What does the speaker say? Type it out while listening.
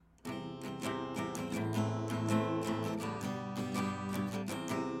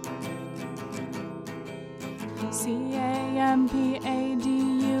CAMPADULTHOOD,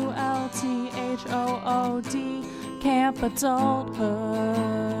 Camp Adulthood.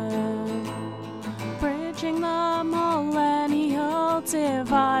 Bridging the millennial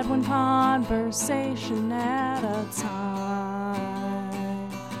divide, one conversation at a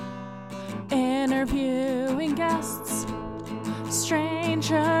time. Interviewing guests,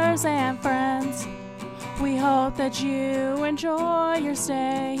 strangers and friends. We hope that you enjoy your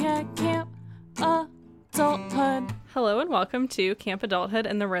stay at Camp Adulthood. Hello and welcome to Camp Adulthood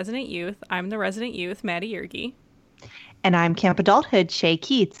and the Resident Youth. I'm the Resident Youth, Maddie Yergi. And I'm Camp Adulthood, Shay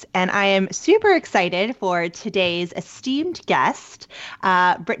Keats. And I am super excited for today's esteemed guest.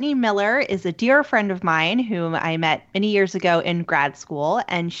 Brittany Miller is a dear friend of mine whom I met many years ago in grad school.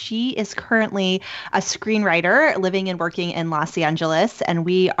 And she is currently a screenwriter living and working in Los Angeles. And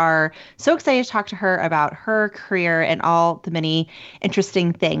we are so excited to talk to her about her career and all the many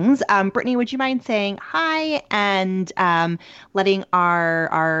interesting things. Brittany, would you mind saying hi and letting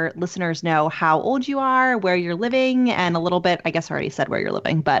our listeners know how old you are, where you're living, and a little bit, I guess I already said where you're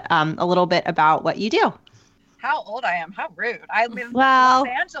living, but a little bit about what you do. How old I am? How rude. I live in Los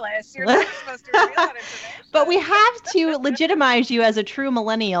Angeles. You're not supposed to reveal that information. But we have to legitimize you as a true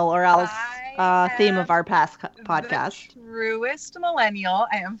millennial, or else theme of our past podcast. The truest millennial.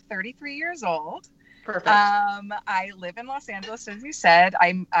 I am 33 years old. Perfect. I live in Los Angeles, as you said.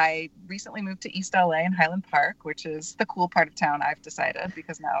 I recently moved to East LA in Highland Park, which is the cool part of town, I've decided,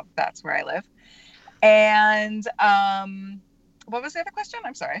 because now that's where I live. And what was the other question?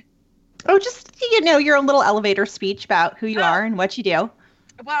 I'm sorry. Oh, just, your little elevator speech about who you are and what you do.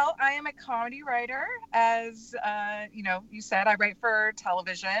 Well, I am a comedy writer. As, you said, I write for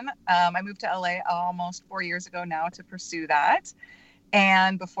television. I moved to LA almost 4 years ago now to pursue that.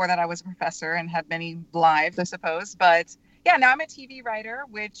 And before that, I was a professor and had many lives, I suppose. But yeah, now I'm a TV writer,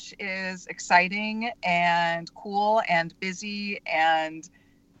 which is exciting and cool and busy and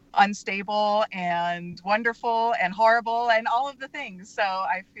unstable and wonderful and horrible and all of the things. So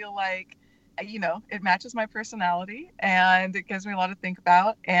I feel like, it matches my personality and it gives me a lot to think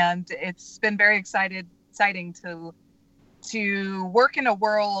about. And it's been very exciting to work in a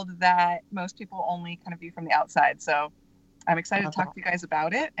world that most people only kind of view from the outside. So I'm excited to talk to you guys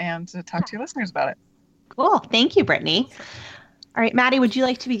about it and to talk to your listeners about it. Cool. Thank you, Brittany. All right, Maddie, would you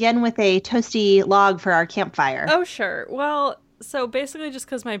like to begin with a toasty log for our campfire? Oh, sure. Well, so basically just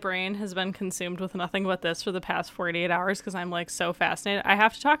because my brain has been consumed with nothing but this for the past 48 hours because I'm so fascinated, I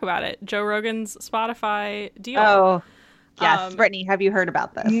have to talk about it. Joe Rogan's Spotify deal. Oh, yes. Brittany, have you heard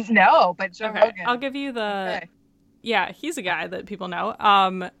about this? No, but Joe Rogan. I'll give you the... Okay. Yeah, he's a guy that people know.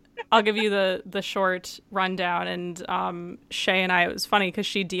 I'll give you the short rundown. And Shay and I, it was funny because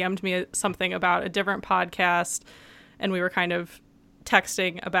she DM'd me something about a different podcast and we were kind of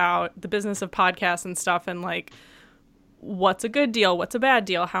texting about the business of podcasts and stuff and what's a good deal, what's a bad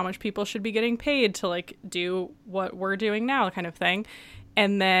deal, how much people should be getting paid to do what we're doing now kind of thing.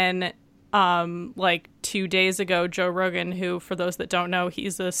 And then 2 days ago, Joe Rogan, who for those that don't know,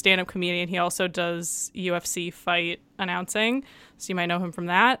 he's a stand-up comedian. He also does UFC fight announcing. So you might know him from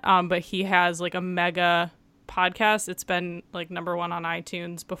that. But he has a mega podcast. It's been number one on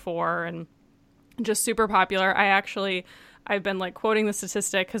iTunes before and just super popular. I've been quoting the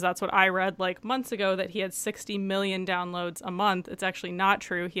statistic because that's what I read months ago, that he had 60 million downloads a month. It's actually not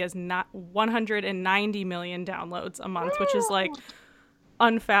true. He has not 190 million downloads a month, which is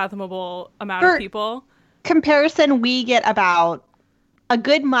unfathomable amount of people. Comparison, we get about a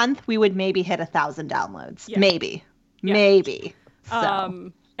good month. We would maybe hit 1,000 downloads. Yeah. Maybe.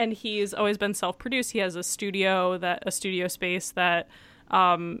 So. And he's always been self-produced. He has a studio space that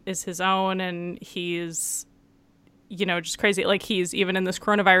is his own, and he's just crazy. He's even in this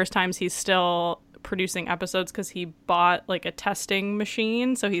coronavirus times, he's still producing episodes because he bought a testing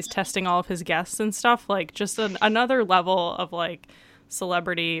machine. So he's testing all of his guests and stuff, just another level of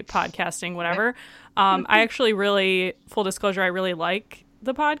celebrity podcasting, whatever. I actually really, full disclosure, I really like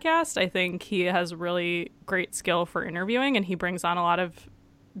the podcast. I think he has really great skill for interviewing and he brings on a lot of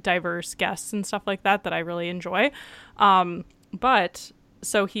diverse guests and stuff like that I really enjoy. But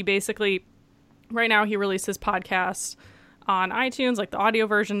so he basically, right now he releases podcasts on iTunes, the audio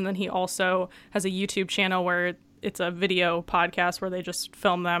version. And then he also has a YouTube channel where it's a video podcast where they just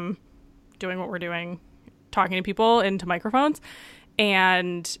film them doing what we're doing, talking to people into microphones.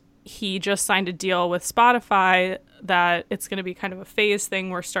 And he just signed a deal with Spotify that it's going to be kind of a phase thing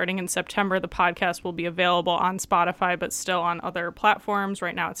where starting in September, the podcast will be available on Spotify, but still on other platforms.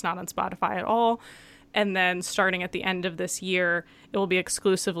 Right now, it's not on Spotify at all. And then starting at the end of this year, it will be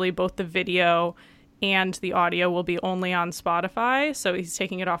exclusively both the video and the audio will be only on Spotify. So he's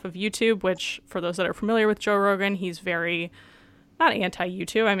taking it off of YouTube, which for those that are familiar with Joe Rogan, he's very not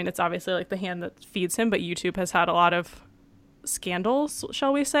anti-YouTube. I mean, it's obviously like the hand that feeds him, but YouTube has had a lot of scandals,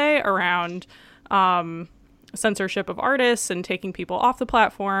 shall we say, around censorship of artists and taking people off the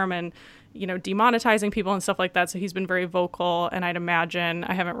platform and, you know, demonetizing people and stuff like that. So he's been very vocal, and I'd imagine,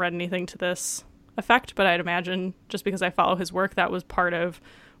 I haven't read anything to this effect, but I'd imagine just because I follow his work, that was part of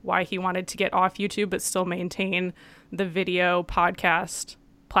why he wanted to get off YouTube but still maintain the video podcast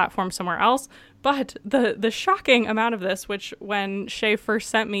platform somewhere else. But the shocking amount of this, which when Shay first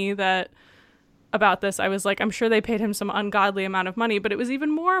sent me about this, I was like, I'm sure they paid him some ungodly amount of money, but it was even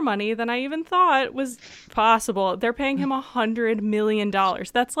more money than I even thought was possible. They're paying him $100 million.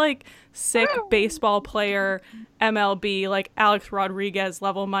 That's like sick baseball player, MLB, like Alex Rodriguez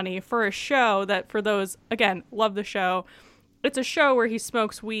level money for a show that, for those, again, love the show. It's a show where he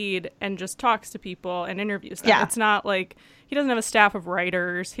smokes weed and just talks to people and interviews them. Yeah. It's not like, he doesn't have a staff of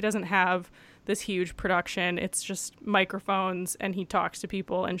writers. He doesn't have this huge production. It's just microphones, and he talks to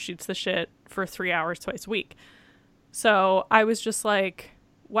people and shoots the shit for 3 hours twice a week. So I was just like,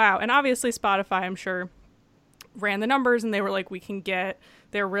 wow. And obviously Spotify, I'm sure, ran the numbers, and they were like,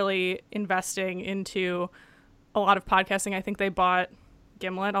 they're really investing into a lot of podcasting. I think they bought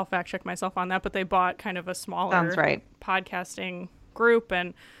Gimlet. I'll fact check myself on that, but they bought kind of a smaller podcasting group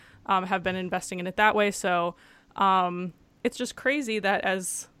and have been investing in it that way. So it's just crazy that,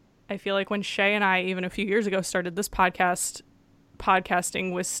 as I feel like when Shay and I, even a few years ago, started this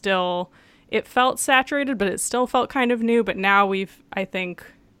podcasting was still, it felt saturated, but it still felt kind of new. But now I think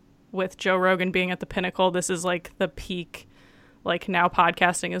with Joe Rogan being at the pinnacle, this is like the peak, like now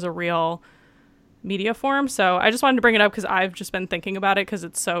podcasting is a real media form. So I just wanted to bring it up because I've just been thinking about it because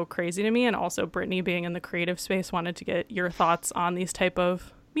it's so crazy to me. And also Brittany, being in the creative space, wanted to get your thoughts on these type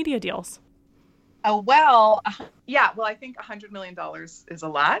of media deals. Well, I think $100 million is a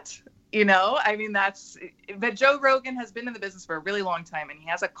lot, you know, I mean, but Joe Rogan has been in the business for a really long time, and he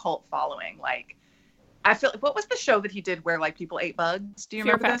has a cult following. Like, I feel, what was the show that he did where like people ate bugs? Do you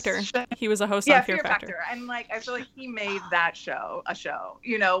remember Factor. This show? He was a host on Fear Factor. And like, I feel like he made that show a show,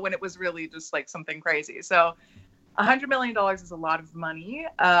 you know, when it was really just like something crazy. So $100 million is a lot of money.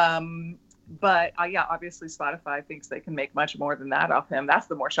 But obviously Spotify thinks they can make much more than that off him. That's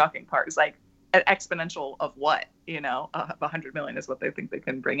the more shocking part, is like an exponential of what, you know, of 100 million is what they think they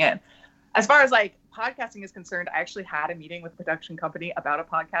can bring in. As far as like podcasting is concerned, I actually had a meeting with a production company about a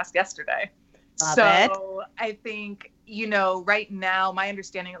podcast yesterday. Love it. I think, you know, right now, my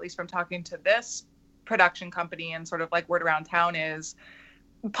understanding, at least from talking to this production company and sort of like word around town, is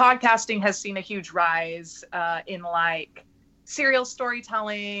podcasting has seen a huge rise in like serial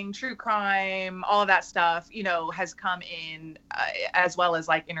storytelling, true crime, all of that stuff, you know, has come in as well as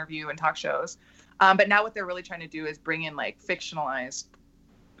like interview and talk shows. But now what they're really trying to do is bring in like fictionalized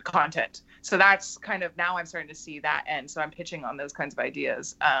content. So that's kind of, now I'm starting to see that end. So I'm pitching on those kinds of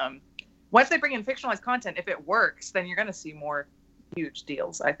ideas. Once they bring in fictionalized content, if it works, then you're going to see more huge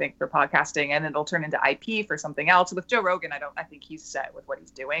deals, I think, for podcasting, and it'll turn into IP for something else. With Joe Rogan, I think he's set with what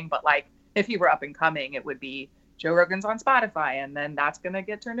he's doing. But like, if he were up and coming, it would be Joe Rogan's on Spotify, and then that's going to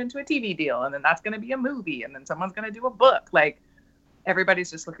get turned into a TV deal, and then that's going to be a movie, and then someone's going to do a book. Like,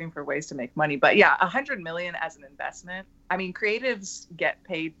 everybody's just looking for ways to make money. But yeah, 100 million as an investment. I mean, creatives get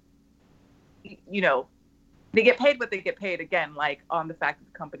paid, you know, they get paid what they get paid, again, like on the fact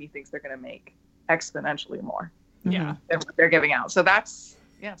that the company thinks they're going to make exponentially more. Yeah. Than what they're giving out. So that's,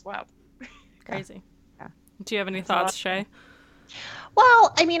 it's wild. Crazy. Yeah. Do you have any thoughts, Shay?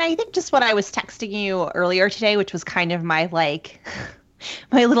 Well, I mean, I think just what I was texting you earlier today, which was kind of my like,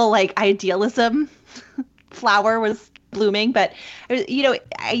 my little like idealism flower was blooming. But, you know,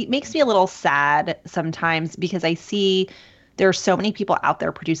 it makes me a little sad sometimes because I see there are so many people out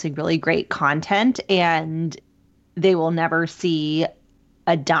there producing really great content, and they will never see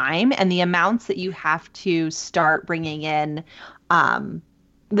a dime. And the amounts that you have to start bringing in,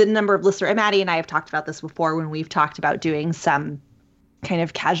 the number of listeners, and Maddie and I have talked about this before when we've talked about doing some kind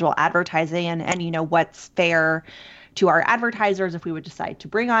of casual advertising and you know, what's fair to our advertisers if we would decide to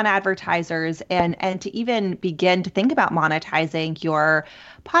bring on advertisers, and to even begin to think about monetizing your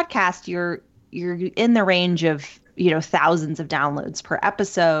podcast. You're in the range of, you know, thousands of downloads per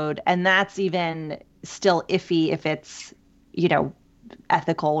episode. And that's even still iffy if it's, you know,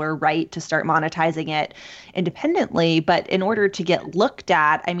 ethical or right to start monetizing it independently. But in order to get looked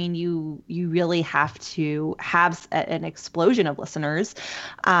at, I mean, you really have to have an explosion of listeners.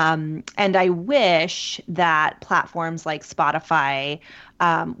 And I wish that platforms like Spotify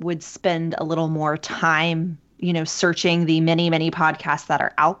would spend a little more time searching the many, many podcasts that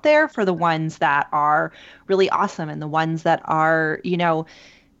are out there for the ones that are really awesome and the ones that are,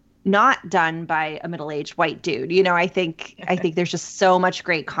 not done by a middle-aged white dude. I think there's just so much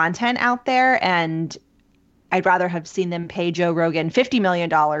great content out there, and I'd rather have seen them pay Joe Rogan $50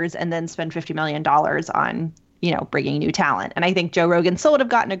 million and then spend $50 million on, bringing new talent. And I think Joe Rogan still would have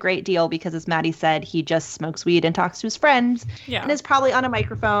gotten a great deal because, as Maddie said, he just smokes weed and talks to his friends and is probably on a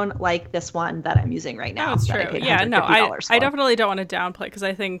microphone like this one that I'm using right now. That's true. Yeah, no, I definitely don't want to downplay, because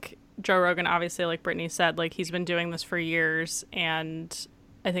I think Joe Rogan, obviously, like Brittany said, like he's been doing this for years, and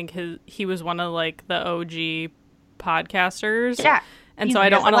I think he was one of like the OG podcasters. Yeah. And so I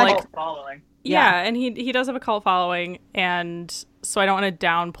don't want to like following. Yeah, and he does have a cult following, and so I don't want to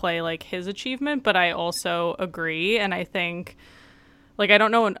downplay like his achievement, but I also agree, and I think like I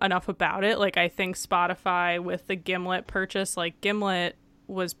don't know enough about it. Like I think Spotify with the Gimlet purchase, like Gimlet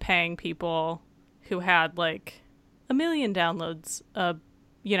was paying people who had like 1 million downloads.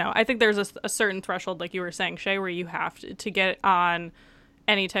 I think there's a certain threshold, like you were saying, Shay, where you have to get on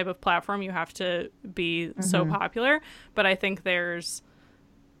any type of platform, you have to be so popular. But I think they're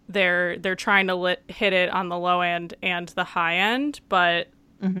trying to hit it on the low end and the high end. But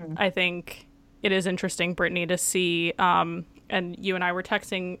I think it is interesting, Brittany, to see, and you and I were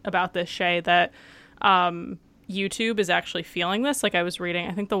texting about this, Shay, that YouTube is actually feeling this. Like I was reading,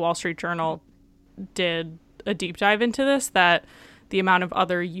 I think the Wall Street Journal did a deep dive into this, that the amount of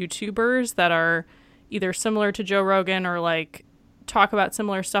other YouTubers that are either similar to Joe Rogan or like talk about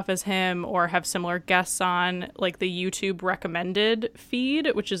similar stuff as him or have similar guests on, like the YouTube recommended feed,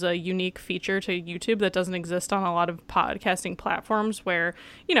 which is a unique feature to YouTube that doesn't exist on a lot of podcasting platforms, where,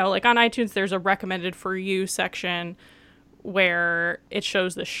 like on iTunes, there's a recommended for you section where it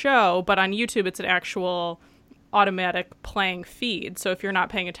shows the show, but on YouTube, it's an actual automatic playing feed. So if you're not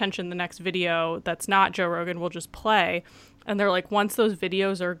paying attention, the next video that's not Joe Rogan will just play. And they're like, once those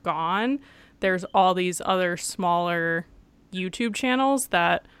videos are gone, there's all these other smaller YouTube channels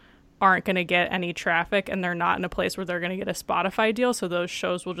that aren't going to get any traffic, and they're not in a place where they're going to get a Spotify deal. So those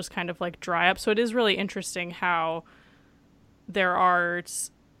shows will just kind of like dry up. So it is really interesting how there are,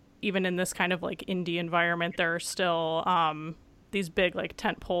 even in this kind of like indie environment, there are still these big like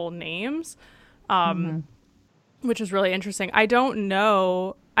tentpole names, which is really interesting. I don't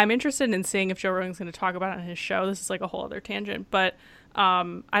know. I'm interested in seeing if Joe Rogan's going to talk about it on his show. This is like a whole other tangent, but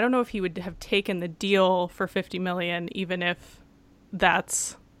I don't know if he would have taken the deal for $50 million, even if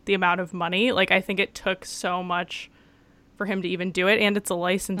that's the amount of money. Like, I think it took so much for him to even do it, and it's a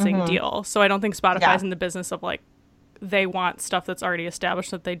licensing deal. So I don't think Spotify's in the business of like, they want stuff that's already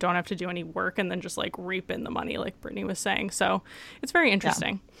established so that they don't have to do any work and then just like reap in the money, like Brittany was saying. So it's very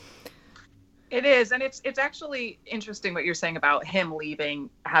interesting. Yeah. It is, and it's actually interesting what you're saying about him leaving,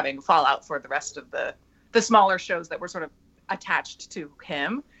 having fallout for the rest of the smaller shows that were sort of attached to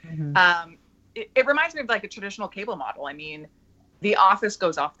him. It reminds me of like a traditional cable model. I mean, The Office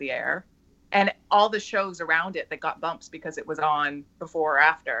goes off the air, and all the shows around it that got bumps because it was on before or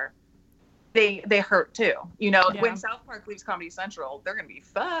after, they hurt too. When South Park leaves Comedy Central, they're gonna be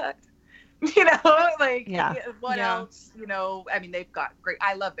fucked. What else? I mean, they've got great.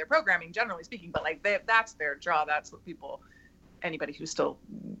 I love their programming, generally speaking, but like that's their draw. That's what anybody who's still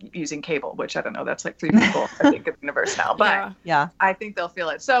using cable, which I don't know, that's like 3 people, I think, in the universe now. But I think they'll feel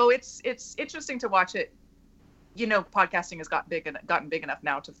it. So it's interesting to watch it. Podcasting has gotten big enough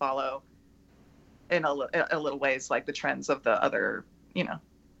now to follow in a little ways like the trends of the other,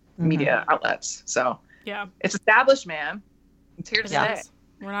 media outlets. So it's established, man. It's here to stay.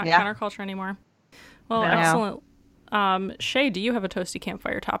 We're not counterculture anymore. Well, excellent. Shay, do you have a toasty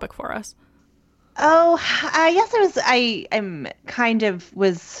campfire topic for us? Oh, yes, I'm kind of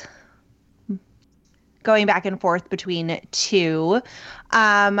was going back and forth between two.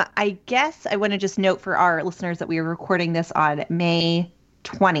 I guess I want to just note for our listeners that we are recording this on May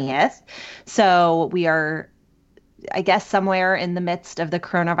 20th. So we are, I guess, somewhere in the midst of the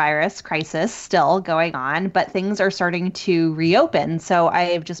coronavirus crisis still going on, but things are starting to reopen. So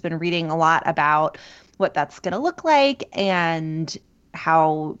I've just been reading a lot about what that's going to look like and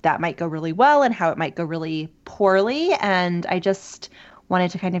how that might go really well and how it might go really poorly. And I just wanted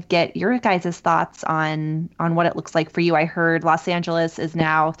to kind of get your guys' thoughts on what it looks like for you. I heard Los Angeles is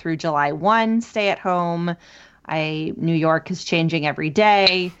now through July 1, stay at home. New York is changing every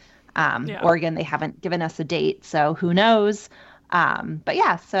day. Oregon, they haven't given us a date, so who knows? But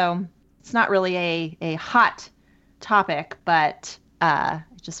yeah, so it's not really a hot topic, but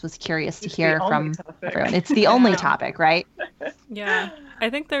just was curious to hear from everyone. It's the only topic, right? Yeah. I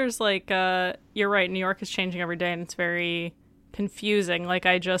think there's like, you're right, New York is changing every day, and it's very confusing. Like,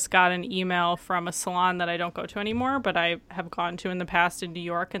 I just got an email from a salon that I don't go to anymore, but I have gone to in the past in New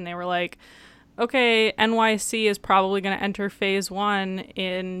York, and they were like, okay, NYC is probably going to enter phase 1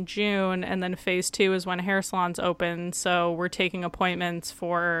 in June, and then phase 2 is when hair salons open, so we're taking appointments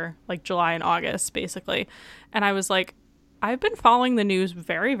for like July and August, basically. And I was like, I've been following the news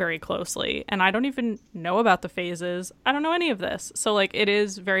very, very closely, and I don't even know about the phases. I don't know any of this. So, like, it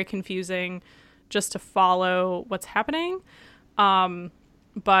is very confusing just to follow what's happening.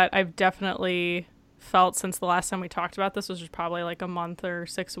 But I've definitely felt since the last time we talked about this, which was probably like a month or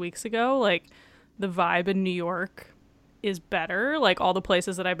 6 weeks ago, like the vibe in New York is better. Like, all the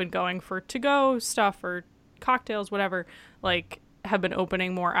places that I've been going for to-go stuff or cocktails, whatever, like, have been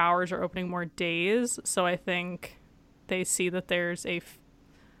opening more hours or opening more days. So I think they see that there's a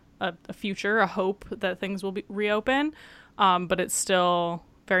future, a hope that things will reopen. But it's still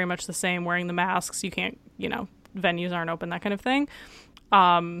very much the same, wearing the masks. You can't, venues aren't open, that kind of thing.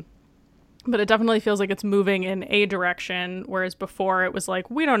 But it definitely feels like it's moving in a direction, whereas before it was like,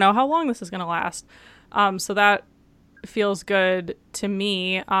 we don't know how long this is going to last. So that feels good to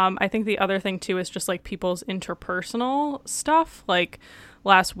me. I think the other thing too is just like people's interpersonal stuff. Like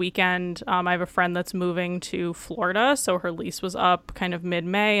last weekend, I have a friend that's moving to Florida, so her lease was up kind of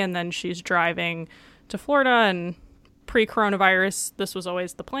mid-May, and then she's driving to Florida, and pre-coronavirus, this was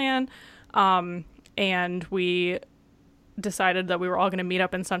always the plan. And we decided that we were all going to meet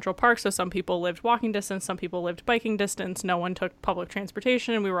up in Central Park. So some people lived walking distance, some people lived biking distance. No one took public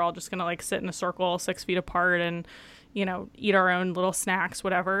transportation, and we were all just going to like sit in a circle 6 feet apart and, eat our own little snacks,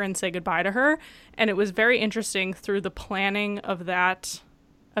 whatever, and say goodbye to her. And it was very interesting through the planning of that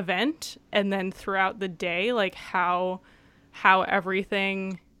event, and then throughout the day, like how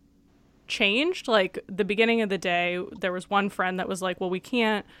everything changed. Like the beginning of the day, there was one friend that was like, well,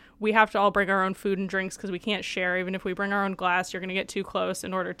 we have to all bring our own food and drinks because we can't share. Even if we bring our own glass, you're going to get too close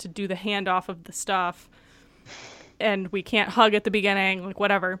in order to do the handoff of the stuff. And we can't hug at the beginning, like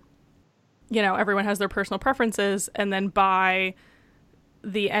whatever. Everyone has their personal preferences. And then by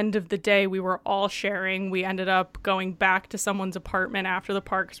the end of the day, we were all sharing. We ended up going back to someone's apartment after the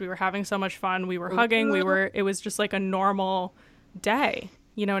park because we were having so much fun. We were hugging. It was just like a normal day.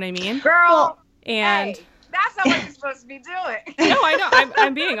 You know what I mean? Girl. And hey, that's not what you're supposed to be doing. No, I know.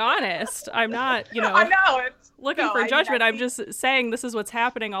 I'm being honest. I'm not, I know. looking for judgment. I'm just saying this is what's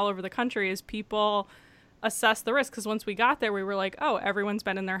happening all over the country is people assess the risk. Because once we got there, we were like, oh, everyone's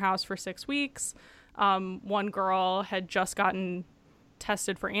been in their house for 6 weeks. One girl had just gotten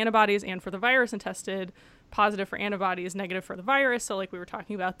tested for antibodies and for the virus and tested positive for antibodies, negative for the virus. So like we were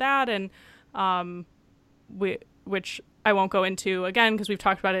talking about that. And which I won't go into again because we've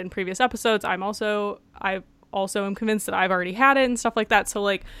talked about it in previous episodes. I also am convinced that I've already had it and stuff like that. So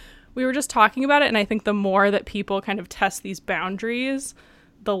like we were just talking about it, and I think the more that people kind of test these boundaries,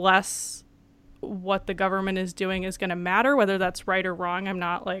 the less what the government is doing is going to matter, whether that's right or wrong. I'm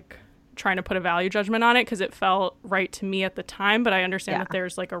not like trying to put a value judgment on it because it felt right to me at the time, but I understand that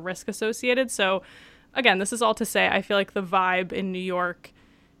there's like a risk associated. So again, this is all to say I feel like the vibe in New York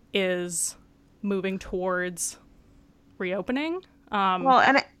is moving towards reopening. Well,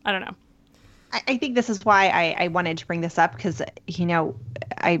 and I don't know. I think this is why I wanted to bring this up because,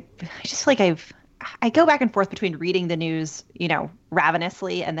 I just feel like I go back and forth between reading the news,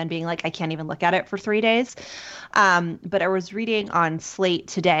 ravenously and then being like, I can't even look at it for 3 days. But I was reading on Slate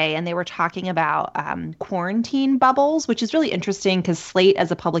today, and they were talking about quarantine bubbles, which is really interesting because Slate as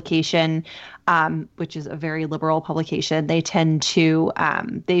a publication, which is a very liberal publication, they tend to,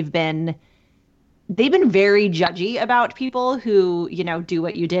 they've been very judgy about people who, do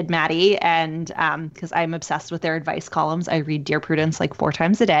what you did, Maddie. And because I'm obsessed with their advice columns. I read Dear Prudence like 4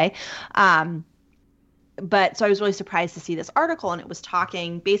 times a day. But so I was really surprised to see this article, and it was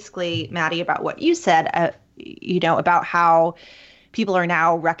talking basically, Maddie, about what you said, about how people are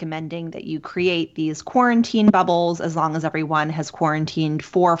now recommending that you create these quarantine bubbles as long as everyone has quarantined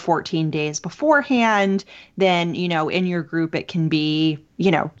for 14 days beforehand. Then, in your group, it can be,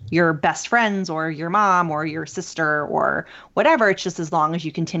 your best friends or your mom or your sister or whatever. It's just as long as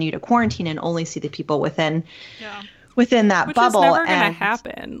you continue to quarantine and only see the people within that Which bubble. Which is never going to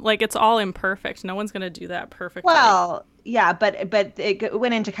happen. Like, it's all imperfect. No one's going to do that perfectly. Well, yeah, but it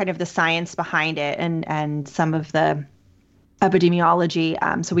went into kind of the science behind it and some of the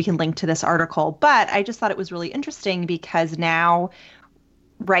epidemiology, so we can link to this article. But I just thought it was really interesting because now,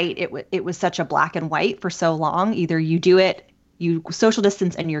 right, it was such a black and white for so long. Either you do it, you social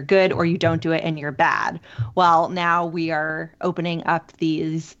distance and you're good, or you don't do it and you're bad. Well, now we are opening up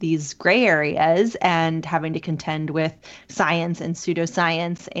these gray areas and having to contend with science and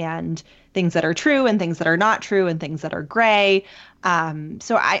pseudoscience and things that are true and things that are not true and things that are gray.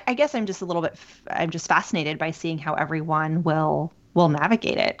 So I guess I'm just I'm just fascinated by seeing how everyone will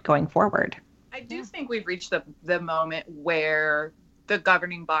navigate it going forward. I do think we've reached the moment where the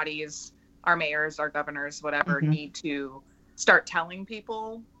governing bodies, our mayors, our governors, whatever, need to start telling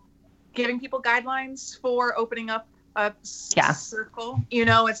people, giving people guidelines for opening up a circle, and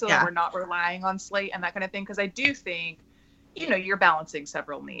so that we're not relying on Slate and that kind of thing. Because I do think, you're balancing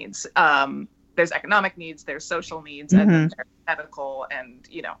several needs. There's economic needs, there's social needs, and then there's medical and,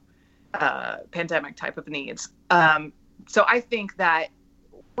 pandemic type of needs. So I think that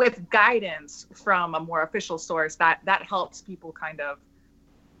with guidance from a more official source, that helps people kind of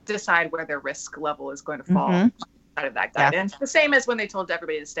decide where their risk level is going to fall out of that guidance. The same as when they told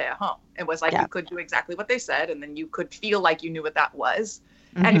everybody to stay at home. It was like you could do exactly what they said, and then you could feel like you knew what that was.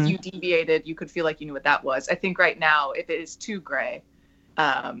 And if you deviated, you could feel like you knew what that was. I think right now, if it is too gray,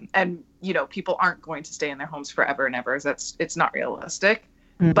 and people aren't going to stay in their homes forever and ever, it's not realistic.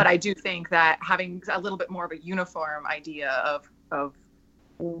 But I do think that having a little bit more of a uniform idea of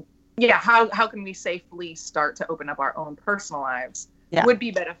how can we safely start to open up our own personal lives would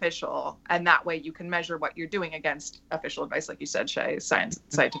be beneficial. And that way you can measure what you're doing against official advice, like you said, Shay,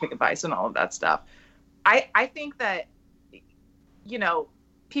 scientific advice and all of that stuff. I think that,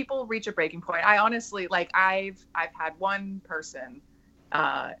 people reach a breaking point. I honestly, I've had one person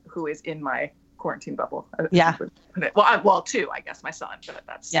who is in my quarantine bubble. Well, two, I guess, my son, but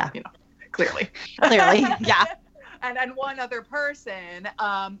that's, clearly. And one other person,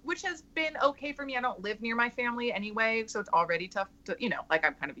 which has been okay for me. I don't live near my family anyway, so it's already tough to,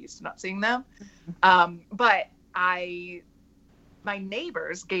 I'm kind of used to not seeing them. But my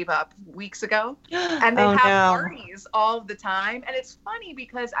neighbors gave up weeks ago, and they have parties all the time. And it's funny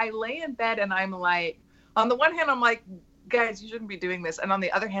because I lay in bed and I'm like, on the one hand, I'm like, guys, you shouldn't be doing this. And on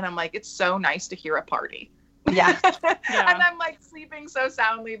the other hand, I'm like, it's so nice to hear a party. And I'm like sleeping so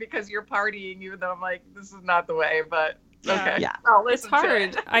soundly because you're partying, even though I'm like, this is not the way, but okay. It's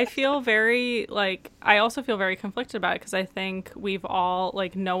hard. I feel very I also feel very conflicted about it because I think we've all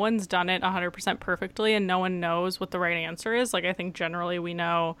no one's done it 100% perfectly, and no one knows what the right answer is. I think generally we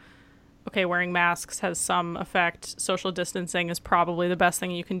know, okay, wearing masks has some effect. Social distancing is probably the best thing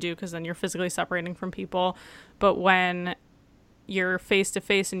you can do because then you're physically separating from people. But when you're face to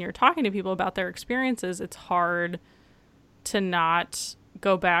face and you're talking to people about their experiences, it's hard to not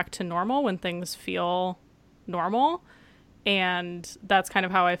go back to normal when things feel normal. And that's kind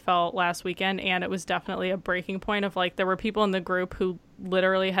of how I felt last weekend. And it was definitely a breaking point of there were people in the group who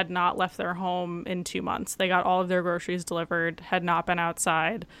literally had not left their home in 2 months. They got all of their groceries delivered, had not been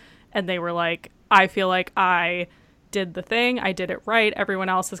outside. And they were like, I feel like I did the thing. I did it right. Everyone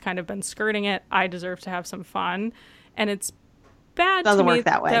else has kind of been skirting it. I deserve to have some fun. And it's bad doesn't to me work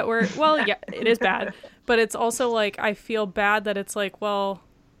that way. That we're, it is bad. But it's also I feel bad that it's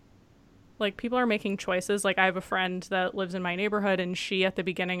people are making choices. I have a friend that lives in my neighborhood, and she at the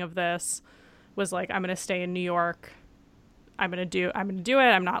beginning of this was like, I'm going to stay in New York. I'm going to do it.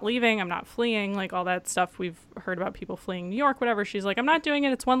 I'm not leaving. I'm not fleeing. All that stuff we've heard about people fleeing New York, whatever. She's like, I'm not doing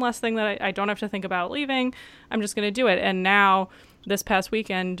it. It's one less thing that I don't have to think about leaving. I'm just going to do it. And now this past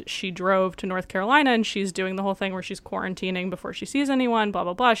weekend, she drove to North Carolina, and she's doing the whole thing where she's quarantining before she sees anyone, blah,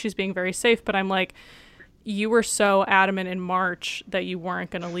 blah, blah. She's being very safe. But I'm like, you were so adamant in March that you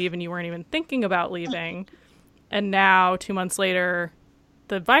weren't going to leave and you weren't even thinking about leaving. And now 2 months later,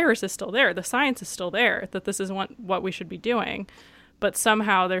 the virus is still there. The science is still there that this isn't what we should be doing. But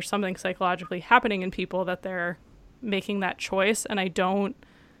somehow there's something psychologically happening in people that they're making that choice. And I don't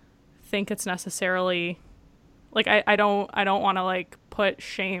think it's necessarily I don't want to put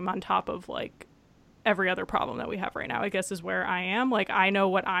shame on top of every other problem that we have right now, I guess is where I am. I know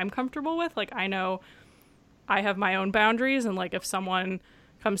what I'm comfortable with. I know I have my own boundaries, and if someone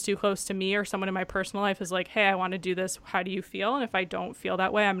comes too close to me or someone in my personal life is like, hey, I want to do this, how do you feel? And if I don't feel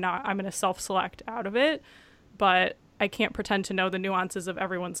that way, I'm going to self-select out of it. But I can't pretend to know the nuances of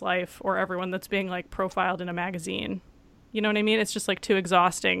everyone's life or everyone that's being profiled in a magazine. You know what I mean? It's just too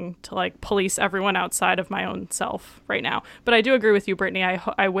exhausting to police everyone outside of my own self right now. But I do agree with you, Brittany.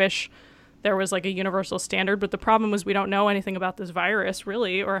 I wish there was a universal standard, but the problem was we don't know anything about this virus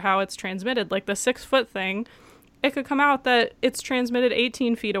really, or how it's transmitted. The 6-foot thing, it could come out that it's transmitted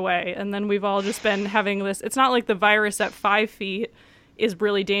 18 feet away, and then we've all just been having this. It's not like the virus at 5 feet is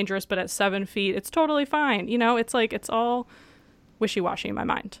really dangerous, but at 7 feet, it's totally fine. It's all wishy-washy in my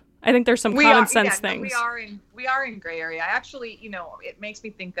mind. I think there's some common sense things. We are in gray area. I actually, it makes me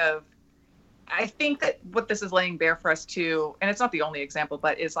think of, I think that what this is laying bare for us too, and it's not the only example,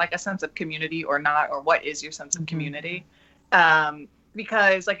 but is like a sense of community or not, or what is your sense of community?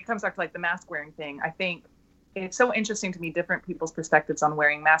 Because like it comes back to like the mask wearing thing. I think it's so interesting to me, different people's perspectives on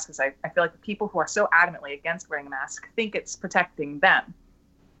wearing masks. I feel like the people who are so adamantly against wearing a mask think it's protecting them,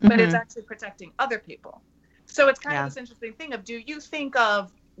 but it's actually protecting other people. So it's kind of this interesting thing of, do you think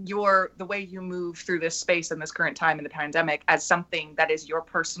of the way you move through this space in this current time in the pandemic as something that is your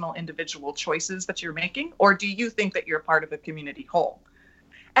personal individual choices that you're making? Or do you think that you're part of a community whole?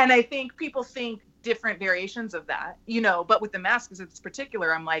 And I think people think different variations of that, but with the mask, as it's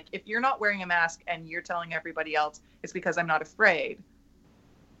particular, I'm like, if you're not wearing a mask and you're telling everybody else it's because I'm not afraid,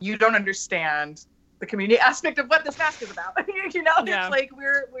 you don't understand the community aspect of what this mask is about. It's like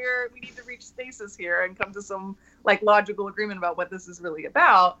we need to reach stasis here and come to some like logical agreement about what this is really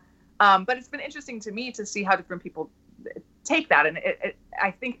about. But it's been interesting to me to see how different people take that, and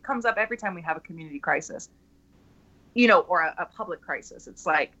I think it comes up every time we have a community crisis, or a public crisis. It's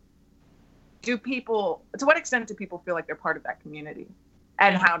like, to what extent do people feel like they're part of that community,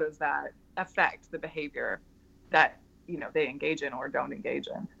 and how does that affect the behavior that they engage in or don't engage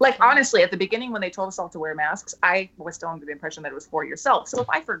in? Like, honestly, at the beginning when they told us all to wear masks, I was still under the impression that it was for yourself. So if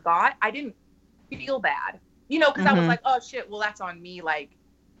I forgot, I didn't feel bad, because I was like, oh shit, well, that's on me. Like,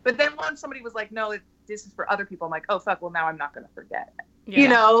 but then when somebody was like, no, this is for other people, I'm like, oh fuck, well, now I'm not going to forget.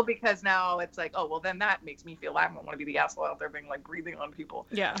 Because now it's like, oh, well, then that makes me feel I don't want to be the asshole out there being like breathing on people.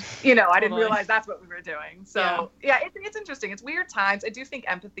 Yeah. I didn't realize that's what we were doing. So it's interesting. It's weird times. I do think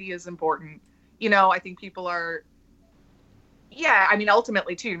empathy is important. I think people are,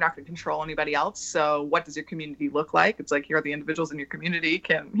 ultimately too, you're not going to control anybody else. So what does your community look like? It's like, here are the individuals in your community.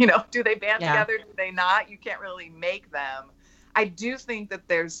 Do they band together? Do they not? You can't really make them. I do think that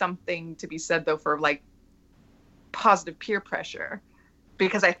there's something to be said though for like positive peer pressure,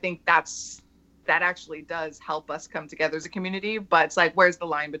 because I think that actually does help us come together as a community. But it's like, where's the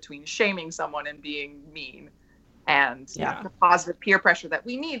line between shaming someone and being mean, and the positive peer pressure that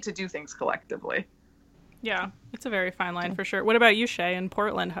we need to do things collectively? Yeah, it's a very fine line for sure. What about you, Shay, in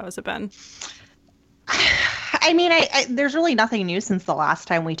Portland? How has it been? I mean, there's really nothing new since the last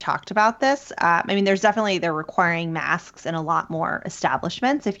time we talked about this. They're requiring masks in a lot more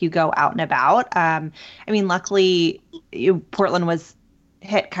establishments if you go out and about. Luckily, Portland was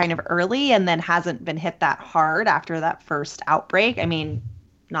hit kind of early and then hasn't been hit that hard after that first outbreak. I mean,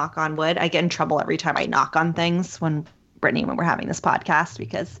 knock on wood. I get in trouble every time I knock on things when we're having this podcast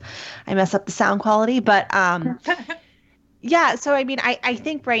because I mess up the sound quality. But so I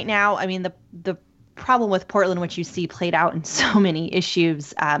think right now, the problem with Portland, which you see played out in so many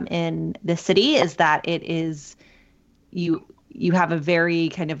issues in the city, is that it is you have a very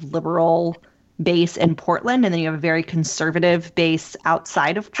kind of liberal base in Portland, and then you have a very conservative base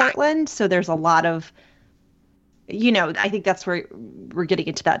outside of Portland. So there's a lot of, I think that's where we're getting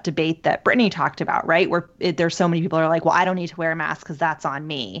into that debate that Brittany talked about, right? Where there's so many people who are like, well, I don't need to wear a mask because that's on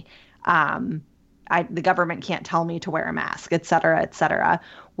me. The government can't tell me to wear a mask, et cetera, et cetera.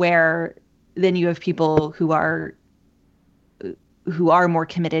 Where then you have people who are more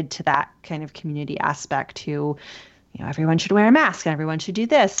committed to that kind of community aspect, who, everyone should wear a mask and everyone should do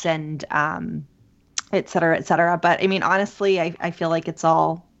this, and et cetera, et cetera. But honestly, I feel like it's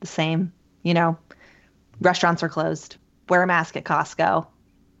all the same. Restaurants are closed. Wear a mask at Costco.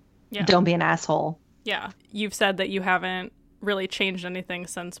 Yeah. Don't be an asshole. Yeah. You've said that you haven't really changed anything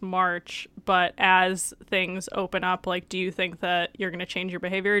since March, but as things open up, like, do you think that you're going to change your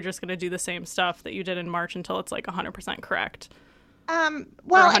behavior? Or you're just going to do the same stuff that you did in March until it's like 100% correct? Or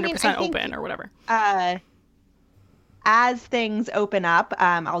 100% open or whatever. As things open up,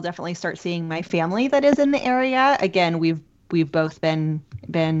 I'll definitely start seeing my family that is in the area. Again, we've both been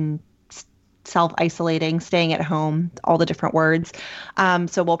self-isolating, staying at home, all the different words.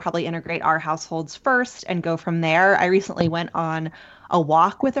 So we'll probably integrate our households first and go from there. I recently went on a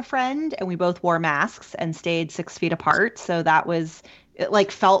walk with a friend and we both wore masks and stayed 6 feet apart. So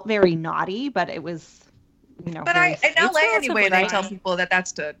it felt very naughty, but it was, But in LA anyway, they tell people that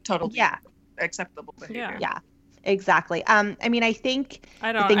that's totally acceptable behavior. Yeah. Exactly. I think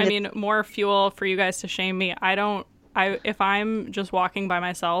more fuel for you guys to shame me. If I'm just walking by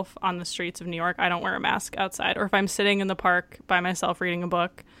myself on the streets of New York, I don't wear a mask outside. Or if I'm sitting in the park by myself reading a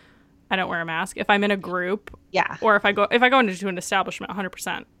book, I don't wear a mask. If I'm in a group, or if I go into an establishment,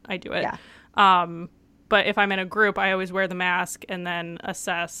 100%, I do it. Yeah. But if I'm in a group, I always wear the mask and then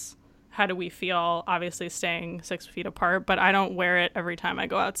assess how do we feel. Obviously, staying 6 feet apart, but I don't wear it every time I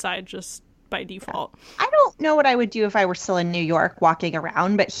go outside. Just by default. I don't know what I would do if I were still in New York walking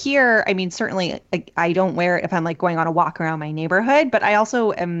around, but here, I mean, certainly I don't wear it if I'm like going on a walk around my neighborhood, but I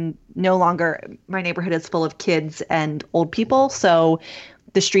also am no longer, my neighborhood is full of kids and old people. So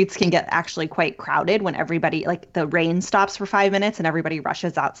the streets can get actually quite crowded when everybody, like the rain stops for 5 minutes and everybody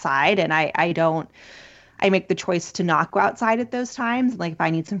rushes outside. And I make the choice to not go outside at those times. Like if I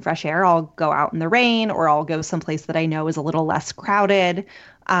need some fresh air, I'll go out in the rain or I'll go someplace that I know is a little less crowded.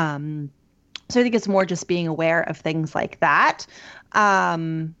 So I think it's more just being aware of things like that.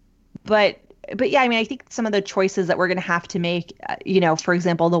 But yeah, I mean, I think some of the choices that we're going to have to make, for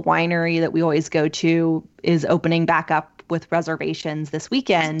example, the winery that we always go to is opening back up with reservations this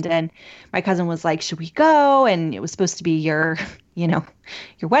weekend. And my cousin was like, should we go? And it was supposed to be your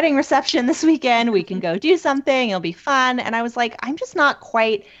wedding reception this weekend. We can go do something. It'll be fun. And I was like, I'm just not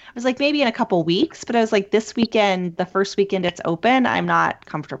quite, I was like, maybe in a couple weeks, but I was like, this weekend, the first weekend it's open, I'm not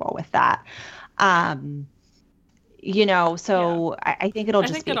comfortable with that. So I think it'll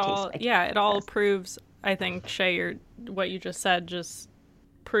just be a case by case. Yeah, it all proves, I think, Shay, what you just said just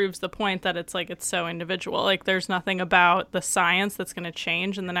proves the point that it's like it's so individual. Like there's nothing about the science that's going to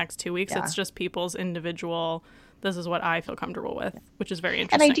change in the next 2 weeks. Yeah. It's just people's individual, this is what I feel comfortable with, which is very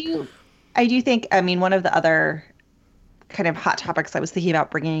interesting. And I do think, I mean, one of the other kind of hot topics I was thinking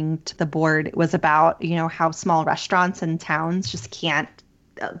about bringing to the board was about, how small restaurants and towns just can't,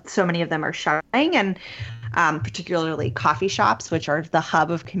 so many of them are shutting, and particularly coffee shops, which are the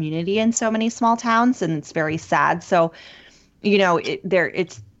hub of community in so many small towns. And it's very sad. So,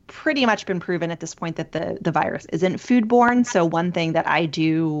 it's pretty much been proven at this point that the virus isn't foodborne. So one thing that I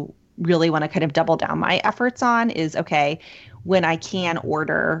do really want to kind of double down my efforts on is, okay, when I can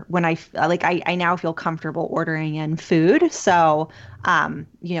order, when I now feel comfortable ordering in food. So,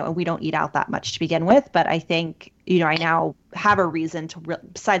 we don't eat out that much to begin with, but I think, I now have a reason to,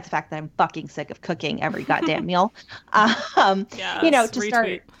 besides the fact that I'm fucking sick of cooking every goddamn meal, to retweet.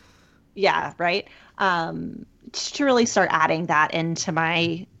 start. Yeah. Right. To really start adding that into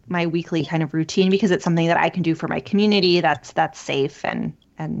my weekly kind of routine, because it's something that I can do for my community that's safe and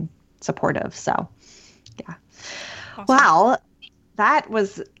supportive. So, yeah. Awesome. Wow,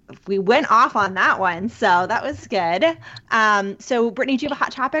 we went off on that one. So that was good. So Brittany, do you have a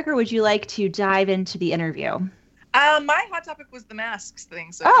hot topic, or would you like to dive into the interview? My hot topic was the masks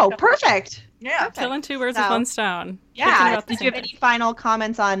thing. So perfect. Yeah. Perfect. Killing two birds with one stone. Yeah. Did you have any final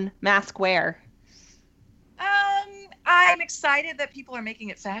comments on mask wear? I'm excited that people are making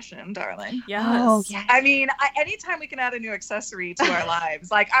it fashion, darling. Yes. Oh, yes. I mean, anytime we can add a new accessory to our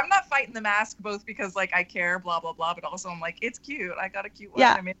lives, like I'm not fighting the mask, both because like I care, blah blah blah, but also I'm like, it's cute. I got a cute one.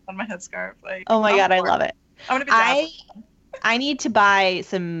 I made it on my headscarf. Like, oh my god, I love it. I'm gonna be I need to buy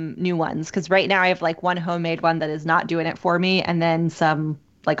some new ones, because right now I have like one homemade one that is not doing it for me, and then some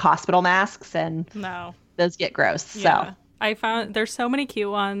like hospital masks, and those get gross. Yeah. So I found there's so many cute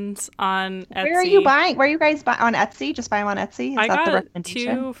ones on Etsy. Where are you buying? Where are you guys on Etsy? Just buy them on Etsy? I got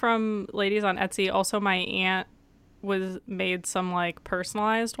 2 from ladies on Etsy. Also, my aunt made some like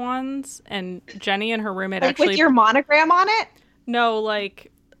personalized ones, and Jenny and her roommate actually with your monogram on it. No,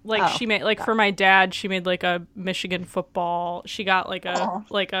 like she made for my dad. She made like a Michigan football. She got like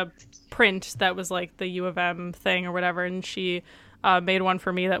a print that was like the U of M thing or whatever, and she made one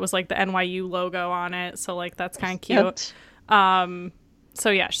for me that was like the NYU logo on it. So like that's kind of cute.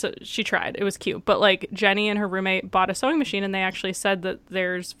 So she tried. It was cute. But like Jenny and her roommate bought a sewing machine, and they actually said that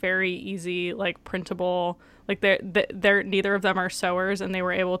there's very easy like printable, like they're neither of them are sewers, and they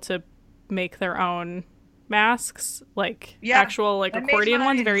were able to make their own masks, like actual like accordion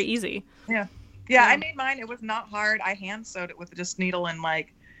ones, very easy. Yeah, I made mine. It was not hard. I hand sewed it with just needle and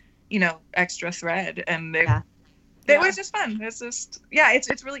like extra thread, and it was just fun. It's just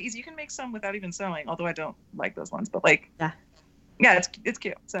it's really easy. You can make some without even sewing, although I don't like those ones, but like it's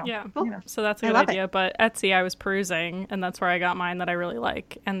cute. So so that's a good idea. But Etsy, I was perusing, and that's where I got mine that I really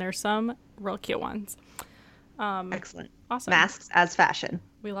like, and there's some real cute ones. Excellent. Awesome. Masks as fashion.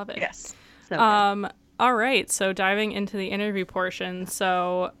 We love it. Yes. So all right, so diving into the interview portion.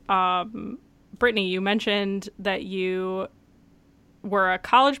 So Brittany, you mentioned that you were a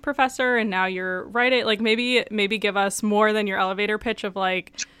college professor, and now you're writing. Like maybe give us more than your elevator pitch of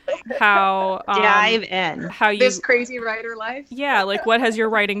like how dive in how you this crazy writer life. Yeah, like what has your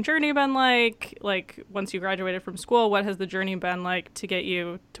writing journey been like? Like once you graduated from school, what has the journey been like to get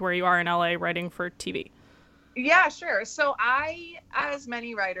you to where you are in LA writing for TV? Yeah, sure. So I, as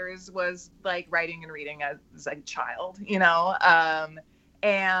many writers, was like writing and reading as a child,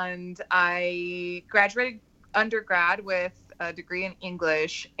 and I graduated undergrad with a degree in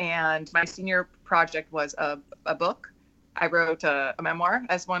English, and my senior project was a book I wrote a memoir,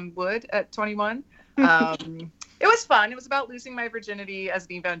 as one would at 21. It was fun. It was about losing my virginity as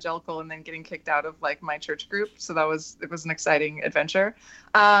an evangelical and then getting kicked out of like my church group. So it was an exciting adventure.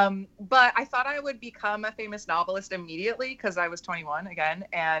 But I thought I would become a famous novelist immediately because I was 21 again,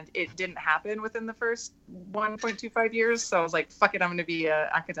 and it didn't happen within the first 1.25 years. So I was like, fuck it, I'm going to be an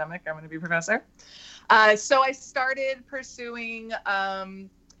academic. I'm going to be a professor. So I started pursuing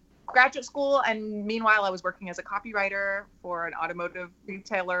graduate school, and meanwhile I was working as a copywriter for an automotive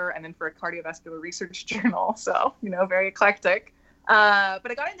retailer and then for a cardiovascular research journal, so very eclectic. But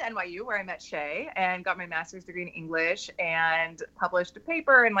I got into NYU where I met Shay and got my master's degree in English and published a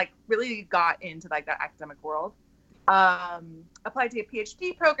paper and like really got into like that academic world. Applied to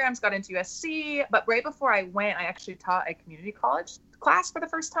PhD programs, got into USC, but right before I went I actually taught a community college class for the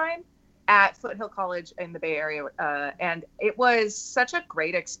first time at Foothill College in the Bay Area. And it was such a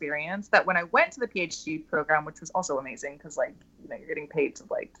great experience that when I went to the PhD program, which was also amazing because like, you're getting paid to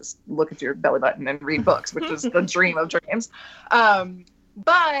like just look at your belly button and read books, which is the dream of dreams. But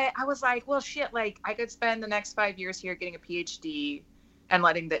I was like, well, shit, like I could spend the next 5 years here getting a PhD and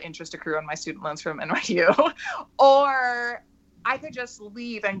letting the interest accrue on my student loans from NYU, or I could just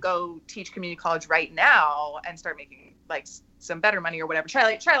leave and go teach community college right now and start making like some better money or whatever.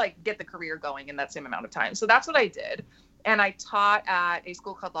 Try get the career going in that same amount of time. So that's what I did. And I taught at a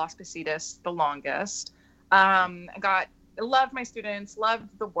school called Las Positas the longest. Loved my students, loved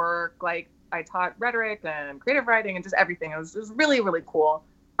the work. Like I taught rhetoric and creative writing and just everything. It was really, really cool.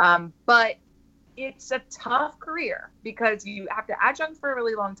 But it's a tough career because you have to adjunct for a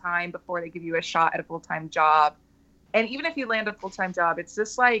really long time before they give you a shot at a full-time job. And even if you land a full-time job, it's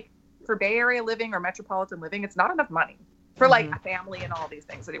just like for Bay Area living or metropolitan living, it's not enough money for like a family and all these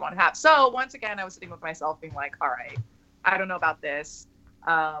things that you want to have. So once again, I was sitting with myself being like, all right, I don't know about this.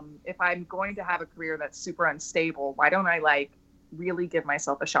 If I'm going to have a career that's super unstable, why don't I like really give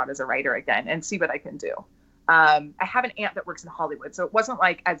myself a shot as a writer again and see what I can do? I have an aunt that works in Hollywood, so it wasn't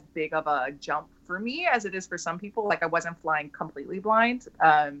like as big of a jump for me as it is for some people. Like I wasn't flying completely blind.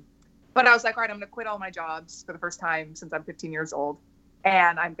 But I was like, all right, I'm going to quit all my jobs for the first time since I'm 15 years old.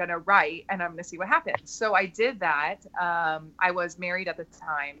 And I'm going to write and I'm going to see what happens. So I did that. I was married at the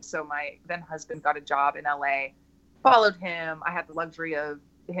time. So my then husband got a job in LA, followed him. I had the luxury of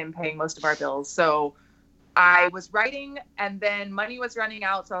him paying most of our bills. So I was writing and then money was running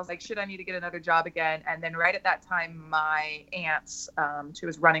out. So I was like, shit, I need to get another job again. And then right at that time, my aunt's, she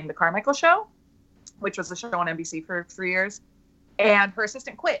was running the Carmichael Show, which was a show on NBC for 3 years. And her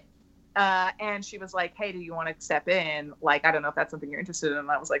assistant quit. And she was like, hey, do you want to step in? Like, I don't know if that's something you're interested in. And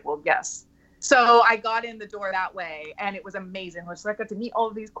I was like, well, yes. So I got in the door that way and it was amazing. So I got to meet all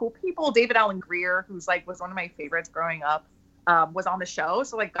of these cool people. David Allen Greer, who's like, was one of my favorites growing up, was on the show.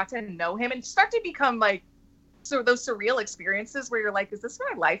 So like got to know him and start to become like, so those surreal experiences where you're like, is this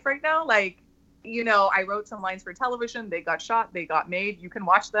my life right now? Like, I wrote some lines for television. They got shot. They got made. You can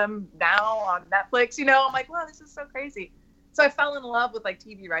watch them now on Netflix. I'm like, wow, this is so crazy. So I fell in love with like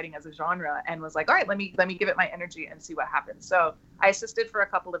TV writing as a genre and was like, all right, let me give it my energy and see what happens. So I assisted for a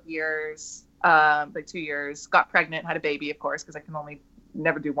couple of years, like 2 years, got pregnant, had a baby, of course, because I can only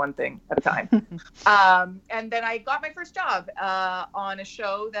never do one thing at a time. And then I got my first job on a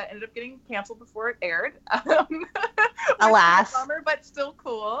show that ended up getting canceled before it aired. Alas. Bummer, but still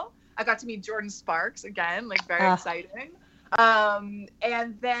cool. I got to meet Jordan Sparks again, like very exciting.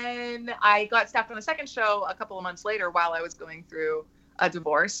 And then I got staffed on a second show a couple of months later while I was going through a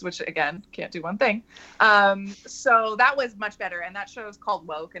divorce, which again, can't do one thing. So that was much better. And that show is called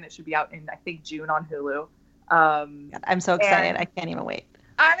Woke and it should be out in, I think, June on Hulu. I'm so excited. I can't even wait.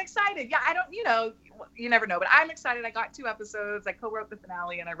 I'm excited. Yeah, I don't, you never know, but I'm excited. I got 2 episodes. I co-wrote the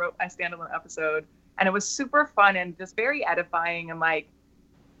finale and I wrote a standalone episode and it was super fun and just very edifying and like,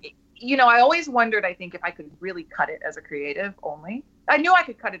 I always wondered, I think, if I could really cut it as a creative only. I knew I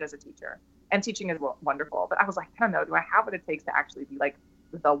could cut it as a teacher, and teaching is wonderful. But I was like, I don't know, do I have what it takes to actually be like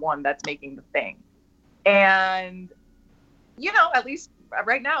the one that's making the thing? And, at least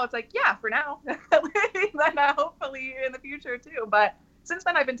right now, it's like, yeah, for now. And hopefully in the future too. But since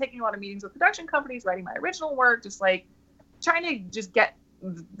then, I've been taking a lot of meetings with production companies, writing my original work, just like trying to just get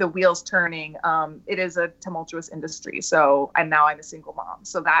the wheels turning. It is a tumultuous industry. And now I'm a single mom.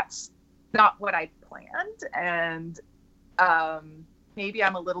 So that's not what I planned. And maybe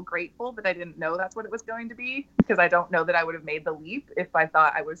I'm a little grateful that I didn't know that's what it was going to be, because I don't know that I would have made the leap if I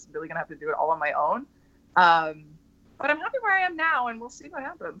thought I was really going to have to do it all on my own. But I'm happy where I am now and we'll see what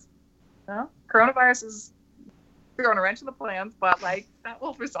happens. Coronavirus is throwing a wrench in the plans, but like that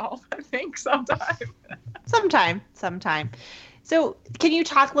will resolve, I think, sometime. Sometime. So can you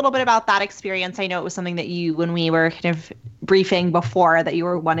talk a little bit about that experience? I know it was something that you, when we were kind of briefing before, that you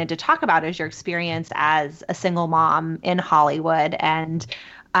were wanted to talk about, is your experience as a single mom in Hollywood, and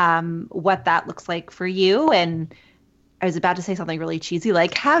what that looks like for you. And I was about to say something really cheesy,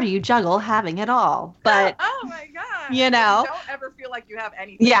 like, how do you juggle having it all? But oh my God. you know, don't ever feel like you have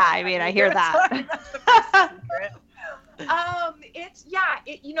anything. Yeah, I mean, I hear that. That's the first secret.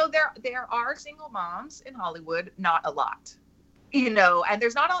 There are single moms in Hollywood, not a lot, and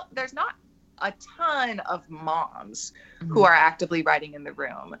there's not a ton of moms who are actively writing in the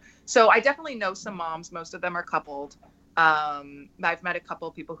room. So I definitely know some moms. Most of them are coupled. I've met a couple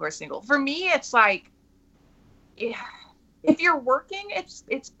of people who are single. For me, it's like, if you're working,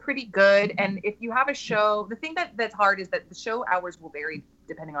 it's pretty good. And if you have a show, the thing that's hard is that the show hours will vary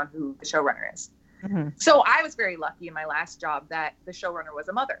depending on who the showrunner is. Mm-hmm. So I was very lucky in my last job that the showrunner was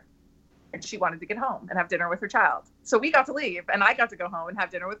a mother, and she wanted to get home and have dinner with her child. So we got to leave, and I got to go home and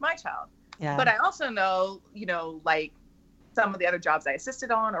have dinner with my child. Yeah. But I also know, like some of the other jobs I assisted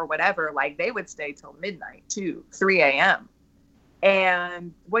on or whatever, like they would stay till midnight, 2, 3 a.m.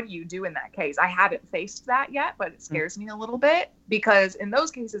 And what do you do in that case? I haven't faced that yet, but it scares me a little bit, because in those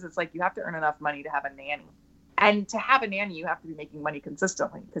cases, it's like you have to earn enough money to have a nanny. And to have a nanny, you have to be making money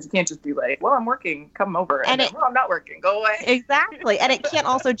consistently, because you can't just be like, well, I'm working, come over. And well, I'm not working, go away. Exactly. And it can't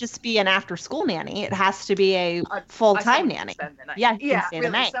also just be an after-school nanny. It has to be a full-time nanny. Yeah, really, the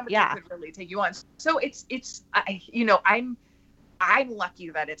night. Somebody could really take you on. So I'm lucky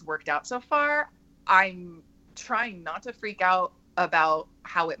that it's worked out so far. I'm trying not to freak out about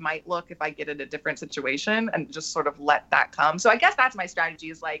how it might look if I get in a different situation, and just sort of let that come. So I guess that's my strategy,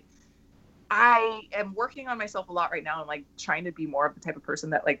 is like, I am working on myself a lot right now. I'm like trying to be more of the type of person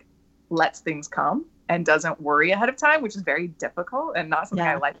that like lets things come and doesn't worry ahead of time, which is very difficult and not something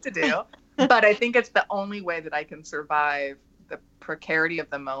I like to do. But I think it's the only way that I can survive the precarity of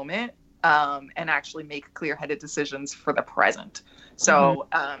the moment, and actually make clear-headed decisions for the present. So,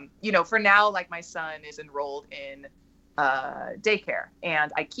 for now, like my son is enrolled in daycare,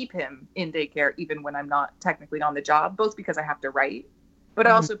 and I keep him in daycare even when I'm not technically on the job, both because I have to write, but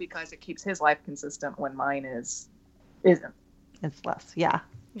also because it keeps his life consistent when mine isn't. It's less, yeah.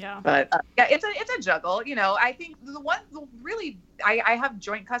 But it's a juggle. I think I have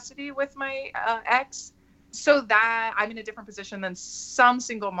joint custody with my ex, so that I'm in a different position than some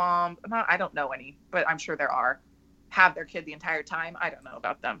single mom. I don't know any, but I'm sure there are. Have their kid the entire time. I don't know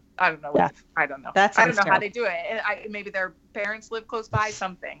about them. I don't know. I don't know. I don't know how they do it. And maybe their parents live close by,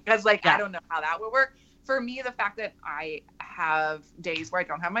 something. Because I don't know how that would work. For me, the fact that I have days where I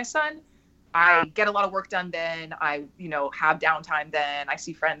don't have my son, I get a lot of work done then. I, have downtime then. I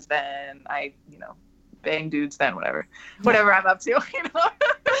see friends then. I, bang dudes then, whatever I'm up to,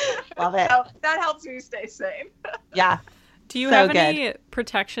 Love it. So that helps me stay sane. Yeah. Do you have any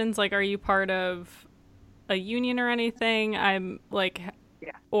protections? Like, are you part of a union or anything?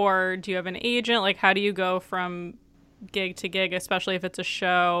 Or do you have an agent? Like, how do you go from gig to gig, especially if it's a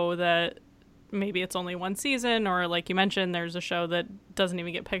show that maybe it's only one season, or like you mentioned, there's a show that doesn't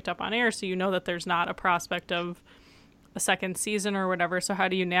even get picked up on air, so that there's not a prospect of a second season or whatever. So how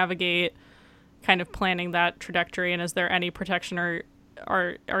do you navigate kind of planning that trajectory, and is there any protection,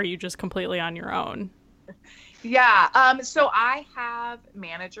 or are you just completely on your own? Yeah. So I have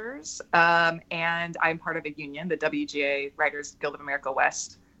managers, and I'm part of a union, the WGA, Writers Guild of America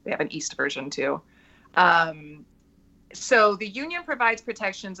West. They have an East version too. So the union provides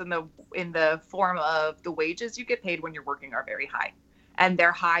protections in the form of the wages you get paid when you're working are very high. And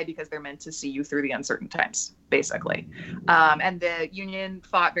they're high because they're meant to see you through the uncertain times, basically. And the union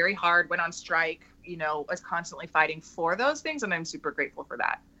fought very hard, went on strike, was constantly fighting for those things. And I'm super grateful for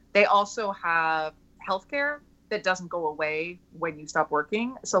that. They also have healthcare that doesn't go away when you stop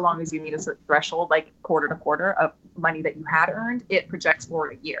working. So long as you meet a certain threshold, like quarter to quarter of money that you had earned, it projects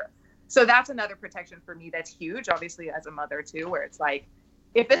forward a year. So that's another protection for me that's huge, obviously, as a mother too, where it's like,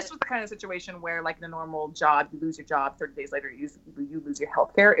 if this was the kind of situation where, like in a normal job, you lose your job, 30 days later, you lose your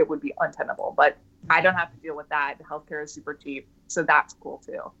healthcare, it would be untenable. But I don't have to deal with that. The healthcare is super cheap. So that's cool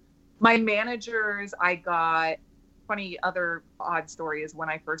too. My managers, I got funny other odd stories. When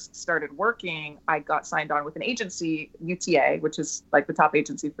I first started working, I got signed on with an agency, UTA, which is like the top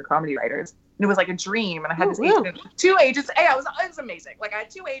agency for comedy writers. And it was like a dream. And I had two agents. Hey, it was amazing. Like I had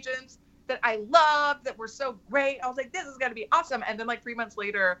 2 agents that I loved, that were so great. I was like, this is going to be awesome. And then like 3 months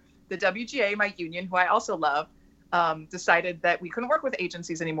later, the WGA, my union, who I also love, decided that we couldn't work with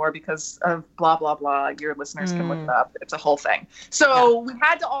agencies anymore because of blah, blah, blah. Your listeners can look it up. It's a whole thing. So we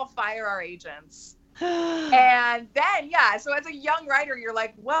had to all fire our agents. And then, so as a young writer, you're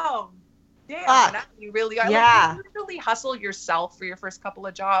like, whoa, damn, Fuck. now you really are. Yeah. Like, you really hustle yourself for your first couple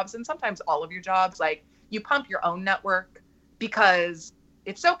of jobs, and sometimes all of your jobs. Like, you pump your own network because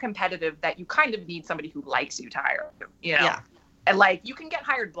it's so competitive that you kind of need somebody who likes you to hire you, you know? Yeah. And like, you can get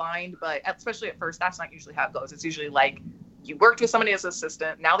hired blind, but especially at first, that's not usually how it goes. It's usually like, you worked with somebody as an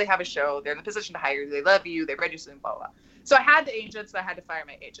assistant, now they have a show, they're in the position to hire you, they love you, they read you soon, blah, blah, blah. So I had the agents, I had to fire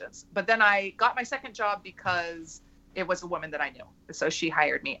my agents. But then I got my second job because it was a woman that I knew. So she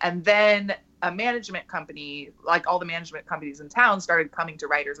hired me. And then a management company, like all the management companies in town, started coming to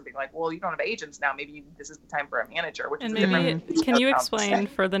writers and being like, well, you don't have agents now. Maybe this is the time for a manager. Which And is maybe, can you explain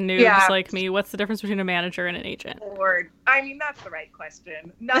for the noobs Yeah. like me, what's the difference between a manager and an agent? Lord, I mean, that's the right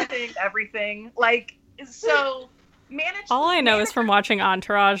question. Nothing, everything. Like, so manage. All I know is from watching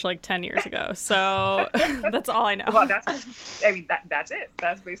Entourage like 10 years ago. So that's all I know. Well, that's it.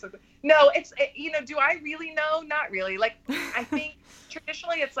 That's basically. No, do I really know? Not really. Like, I think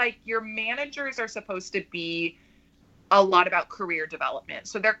traditionally it's like your managers are supposed to be a lot about career development.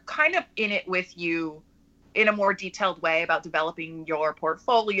 So they're kind of in it with you in a more detailed way about developing your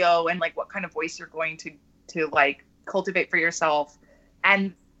portfolio and like what kind of voice you're going to like cultivate for yourself.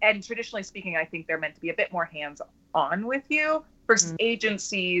 And traditionally speaking, I think they're meant to be a bit more hands-on with you. Versus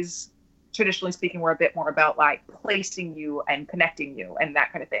agencies, traditionally speaking, were a bit more about like placing you and connecting you and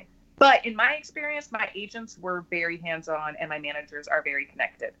that kind of thing. But in my experience, my agents were very hands-on and my managers are very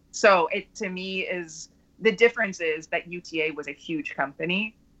connected. So it, to me, is the difference is that UTA was a huge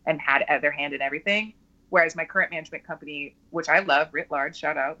company and had their hand in everything. Whereas my current management company, which I love, writ large,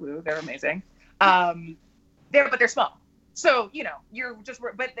 shout out, woo, they're amazing. They're small. So, you're just,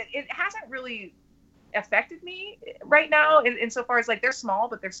 but it hasn't really affected me right now insofar as like they're small,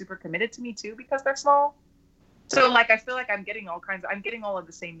 but they're super committed to me too because they're small. So like, I feel like I'm getting all of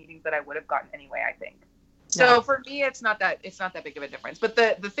the same meetings that I would have gotten anyway, I think. So for me, it's not that big of a difference. But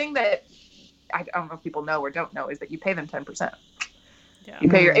the thing that I don't know if people know or don't know is that you pay them 10%. Yeah. You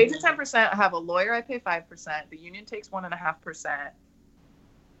pay your agent 10%. I have a lawyer, I pay 5%. The union takes 1.5%, et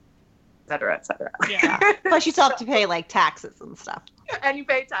cetera, et cetera. Yeah. Plus you still have to pay like taxes and stuff. And you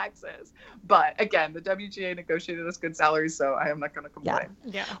pay taxes. But again, the WGA negotiated us good salaries, so I am not going to complain.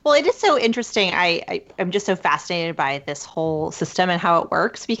 Yeah. Well, it is so interesting. I'm just so fascinated by this whole system and how it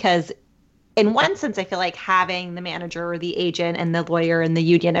works because in one sense, I feel like having the manager or the agent and the lawyer and the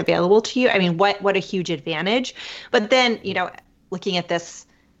union available to you, I mean, what a huge advantage. But then, looking at this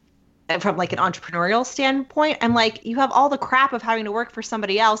from like an entrepreneurial standpoint, I'm like, you have all the crap of having to work for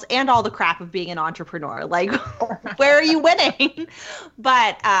somebody else and all the crap of being an entrepreneur. Like, where are you winning?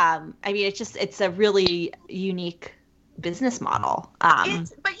 But I mean, it's a really unique business model.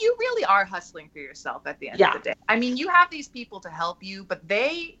 But you really are hustling for yourself at the end of the day. I mean, you have these people to help you, but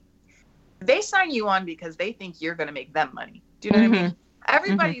they sign you on because they think you're going to make them money. Do you know what I mean?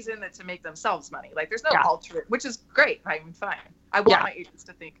 Everybody's in it to make themselves money. Like, there's no alternate, which is great. I'm fine. I want my agents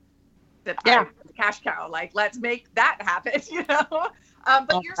to think that I'm the cash cow. Like, let's make that happen,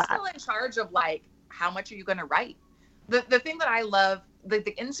 But you're still in charge of, like, how much are you going to write? The thing that I love,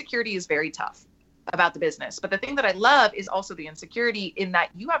 the insecurity is very tough about the business. But the thing that I love is also the insecurity in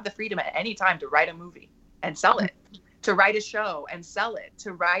that you have the freedom at any time to write a movie and sell it, to write a show and sell it,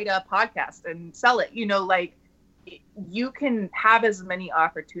 to write a podcast and sell it. Like, you can have as many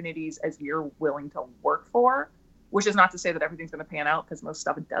opportunities as you're willing to work for, which is not to say that everything's going to pan out because most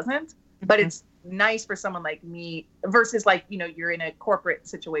stuff doesn't. But it's nice for someone like me versus like, you're in a corporate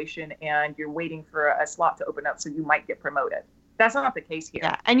situation and you're waiting for a slot to open up so you might get promoted. That's not the case here.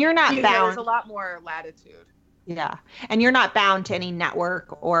 Yeah, and you're not bound. There's a lot more latitude. Yeah, and you're not bound to any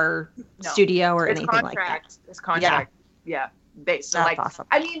network or studio or anything like that. It's contract. Yeah. Based. So That's like, awesome.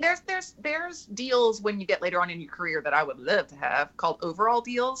 I mean, there's deals when you get later on in your career that I would love to have called overall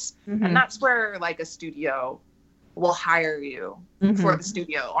deals. And that's where like a studio will hire you for the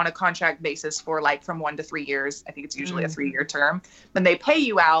studio on a contract basis for like from 1 to 3 years. I think it's usually a 3-year term. Then they pay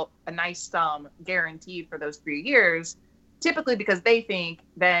you out a nice sum guaranteed for those 3 years, typically because they think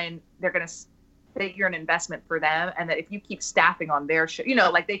then they're going to that you're an investment for them, and that if you keep staffing on their show,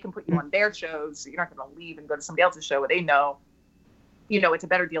 like they can put you on their shows, so you're not going to leave and go to somebody else's show where they know, it's a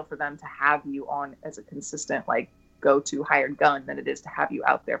better deal for them to have you on as a consistent, like, go-to hired gun than it is to have you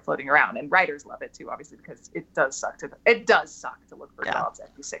out there floating around. And writers love it too, obviously, because it does suck to look for jobs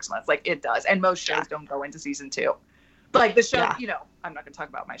every 6 months. Like, it does. And most shows don't go into season 2. Like the show, I'm not going to talk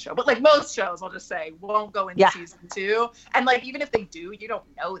about my show, but like most shows, I'll just say, won't go into season 2. And like, even if they do, you don't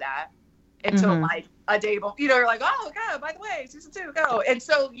know that until like a day before, you're like, oh, okay, by the way, season 2, go. And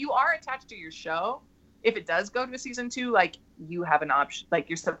so you are attached to your show. If it does go to a season 2, like, you have an option, like,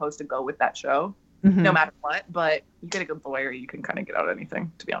 you're supposed to go with that show. no matter what. But you get a good lawyer, you can kind of get out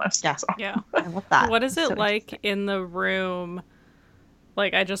anything, to be honest. Yeah. So. Yeah. I love that. What is it So like in the room?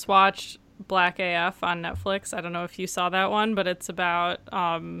 Like, I just watched Black AF on Netflix. I don't know if you saw that one, but it's about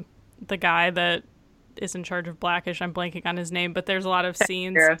the guy that is in charge of Blackish. I'm blanking on his name, but there's a lot of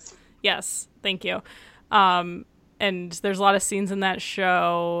scenes. Harris. Yes, thank you. And there's a lot of scenes in that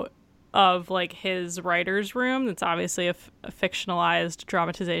show of like his writer's room. That's obviously a fictionalized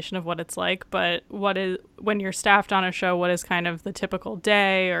dramatization of what it's like. But what is, when you're staffed on a show, what is kind of the typical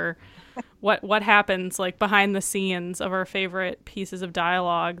day, or what happens like behind the scenes of our favorite pieces of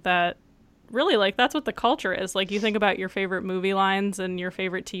dialogue that really, like, that's what the culture is. Like, you think about your favorite movie lines and your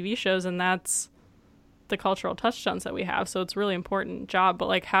favorite TV shows, and that's the cultural touchstones that we have. So it's a really important job. But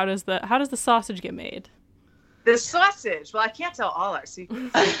like, how does the sausage get made? The sausage. Well, I can't tell all our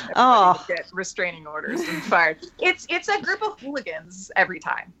secrets. Oh. Get restraining orders and fired. It's a group of hooligans every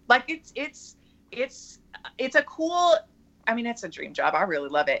time. Like it's a cool. I mean, it's a dream job. I really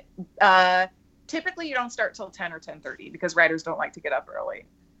love it. Typically, you don't start till 10 or 10:30 because writers don't like to get up early.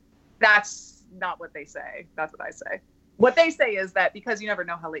 That's not what they say. That's what I say. What they say is that because you never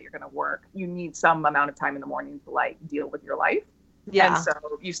know how late you're going to work, you need some amount of time in the morning to like deal with your life. Yeah. And so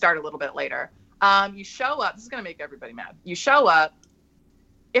you start a little bit later. You show up. This is going to make everybody mad. You show up.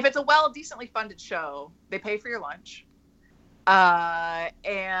 If it's a decently funded show, they pay for your lunch.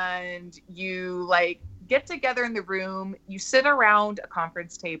 And you like get together in the room. You sit around a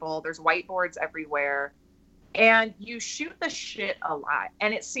conference table. There's whiteboards everywhere. And you shoot the shit a lot.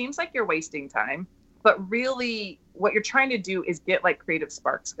 And it seems like you're wasting time. But really, what you're trying to do is get like creative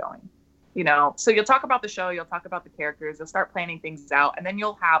sparks going. You know, so you'll talk about the show. You'll talk about the characters. You'll start planning things out. And then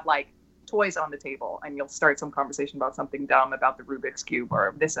you'll have like toys on the table and you'll start some conversation about something dumb, about the Rubik's Cube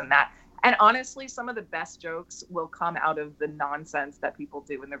or this and that. And honestly, some of the best jokes will come out of the nonsense that people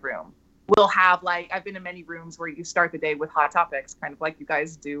do in the room. We'll have like, I've been in many rooms where you start the day with hot topics, kind of like you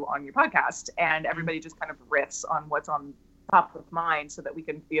guys do on your podcast. And everybody just kind of riffs on what's on top of mind so that we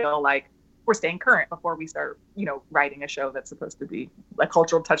can feel like we're staying current before we start, you know, writing a show that's supposed to be a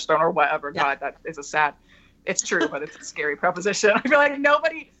cultural touchstone or whatever. Yeah. God, that is it's true, but it's a scary proposition. I feel like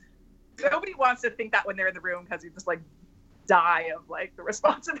nobody wants to think that when they're in the room because you just like die of like the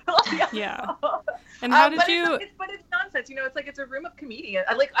responsibility. Yeah. And how did but it's nonsense. You know, it's like it's a room of comedians.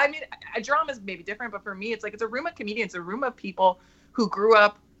 I mean, a drama is maybe different, but for me, it's like it's a room of comedians, a room of people who grew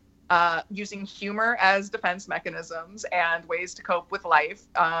up using humor as defense mechanisms and ways to cope with life.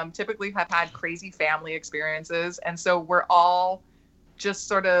 Typically have had crazy family experiences, and so we're all just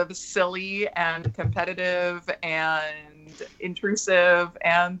sort of silly and competitive and intrusive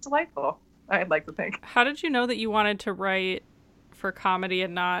and delightful, I'd like to think. How did you know that you wanted to write for comedy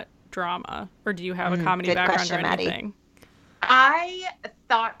and not drama? Or do you have a comedy background or anything? I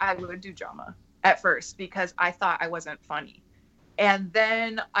thought I would do drama at first because I thought I wasn't funny. And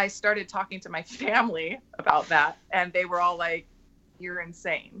then I started talking to my family about that, and they were all like, you're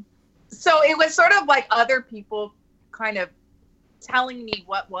insane. So it was sort of like other people kind of telling me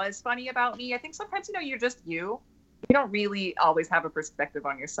what was funny about me. I think sometimes, you know, you're just you. You don't really always have a perspective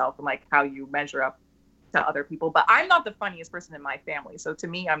on yourself and like how you measure up to other people. But I'm not the funniest person in my family. So to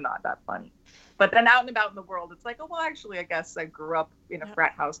me, I'm not that funny. But then out and about in the world, it's like, oh, well, actually, I guess I grew up in a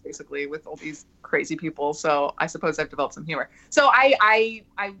frat house basically with all these crazy people. So I suppose I've developed some humor. So I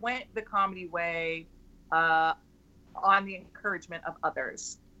went the comedy way on the encouragement of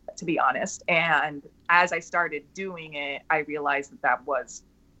others, to be honest. And as I started doing it, I realized that was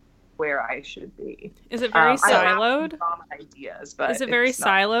where I should be. Is it very siloed? Ideas, but is it very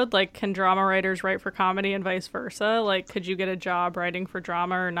siloed? Like, can drama writers write for comedy and vice versa? Like, could you get a job writing for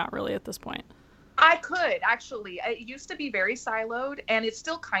drama or not really at this point? I could, actually. It used to be very siloed, and it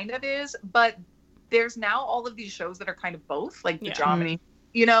still kind of is, but there's now all of these shows that are kind of both, like the dramedy,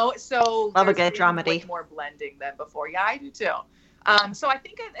 you know? So love a good dramedy. More blending than before. Yeah, I do too. So I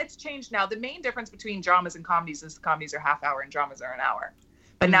think it's changed now. The main difference between dramas and comedies is the comedies are half hour and dramas are an hour.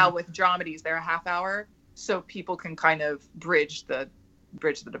 But now with dramedies, they're a half hour, so people can kind of bridge the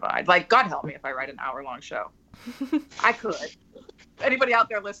divide. Like, God help me if I write an hour-long show. I could. Anybody out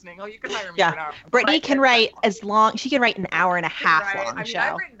there listening? Oh, you can hire me for an hour. Brittany can write she can write an hour and a half long show.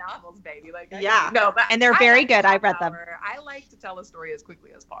 I've written novels, baby. Like, and they're very good. I read them. I like to tell a story as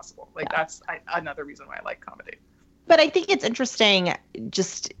quickly as possible. Like that's another reason why I like comedy. But I think it's interesting.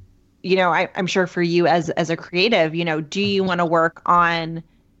 Just, you know, I'm sure for you as a creative, you know, do you want to work on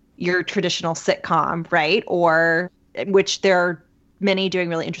your traditional sitcom, right? Or which there are many doing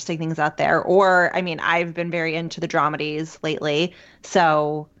really interesting things out there. Or, I mean, I've been very into the dramedies lately.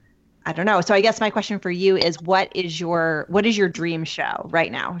 So, I don't know. So I guess my question for you is what is your dream show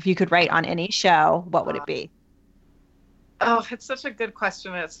right now? If you could write on any show, what would it be? Oh, it's such a good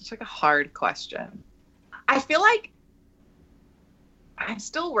question. It's such like a hard question. I feel like I'm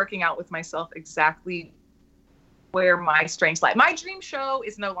still working out with myself exactly where my strengths lie. My dream show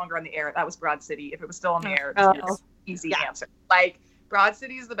is no longer on the air. That was Broad City. If it was still on the air, it's an easy answer. Like, Broad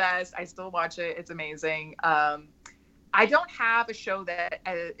City is the best. I still watch it. It's amazing. I don't have a show that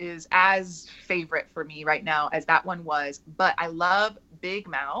is as favorite for me right now as that one was, but I love Big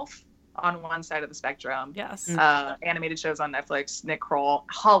Mouth on one side of the spectrum. Yes. Animated shows on Netflix, Nick Kroll,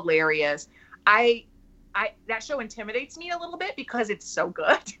 hilarious. That show intimidates me a little bit because it's so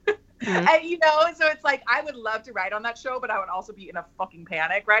good. And, so it's like, I would love to write on that show, but I would also be in a fucking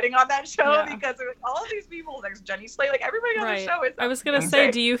panic writing on that show because there's all of these people. There's Jenny Slate, like everybody on the show is. I was going to say,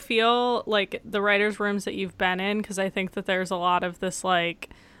 do you feel like the writers' rooms that you've been in? Because I think that there's a lot of this,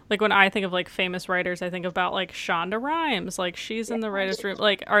 like when I think of like famous writers, I think about like Shonda Rhimes, like she's in the writers' room.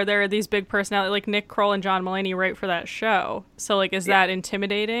 Like, are there these big personalities like Nick Kroll and John Mulaney write for that show? So like, is that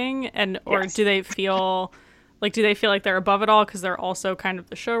intimidating? Or do they feel like they're above it all because they're also kind of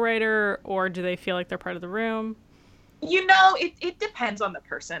the show writer, or do they feel like they're part of the room? It depends on the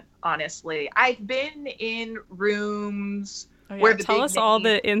person, honestly. I've been in rooms where tell us all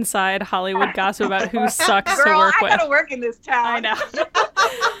the inside Hollywood gossip about who sucks Girl, to work with. I gotta work in this town. I know.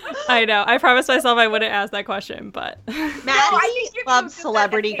 I know. I promised myself I wouldn't ask that question, but Maddie loves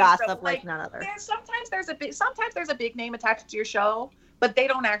celebrity gossip like none other. Sometimes there's a big name attached to your show, but they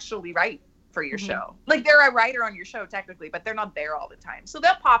don't actually write for your show. Like, they're a writer on your show technically, but they're not there all the time. So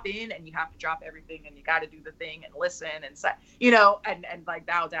they'll pop in and you have to drop everything and you got to do the thing and listen and say, and like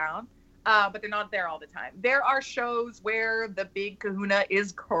bow down. But they're not there all the time. There are shows where the big kahuna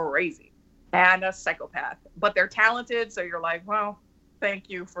is crazy and a psychopath, but they're talented. So you're like, well, thank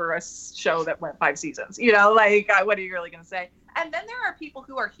you for a show that went 5 seasons. What are you really going to say? And then there are people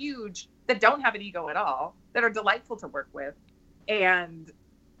who are huge that don't have an ego at all, that are delightful to work with. And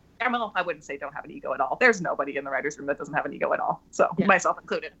I wouldn't say don't have an ego at all. There's nobody in the writer's room that doesn't have an ego at all. So myself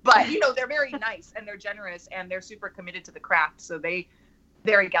included. But, they're very nice and they're generous and they're super committed to the craft. So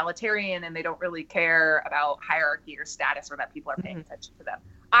they're egalitarian and they don't really care about hierarchy or status or that people are paying attention to them.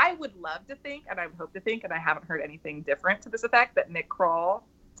 I would love to think, and I would hope to think, and I haven't heard anything different to this effect, that Nick Kroll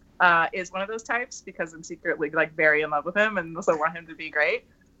is one of those types, because I'm secretly like very in love with him and also want him to be great.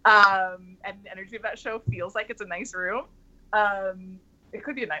 And the energy of that show feels like it's a nice room. It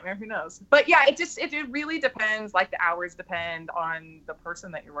could be a nightmare, who knows? But yeah, it really depends. Like, the hours depend on the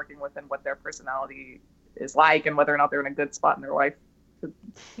person that you're working with and what their personality is like and whether or not they're in a good spot in their life.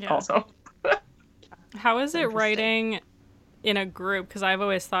 Also. How is it writing in a group? Because I've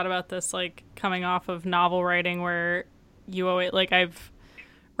always thought about this, like, coming off of novel writing, where you always, like, I've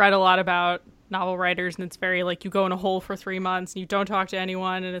read a lot about novel writers and it's very like, you go in a hole for 3 months and you don't talk to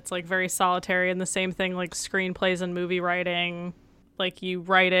anyone and it's like very solitary. And the same thing like screenplays and movie writing, like you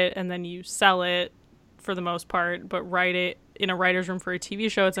write it and then you sell it for the most part, but write it in a writer's room for a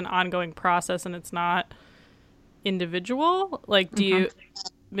TV show, it's an ongoing process and it's not individual. Like, do you,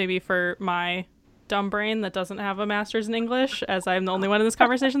 maybe for my dumb brain that doesn't have a master's in English, as I'm the only one in this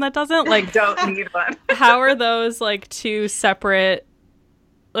conversation that doesn't, like, don't need one. How are those like two separate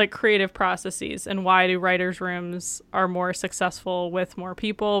like creative processes, and why do writers' rooms are more successful with more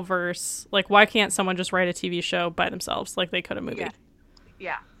people versus like, why can't someone just write a TV show by themselves like they could a movie?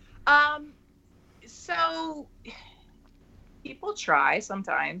 Yeah. So people try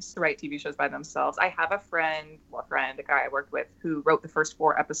sometimes to write TV shows by themselves. I have a guy I worked with, who wrote the first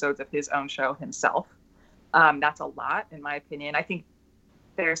 4 episodes of his own show himself. That's a lot, in my opinion. I think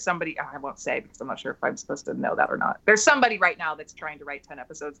there's somebody, I won't say because I'm not sure if I'm supposed to know that or not. There's somebody right now that's trying to write 10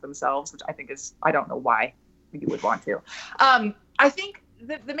 episodes themselves, which I think is, I don't know why you would want to. I think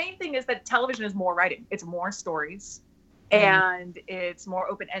the main thing is that television is more writing. It's more stories and it's more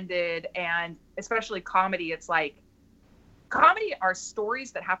open-ended, and especially comedy, it's like, comedy are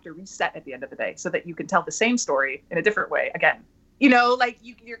stories that have to reset at the end of the day so that you can tell the same story in a different way again. Like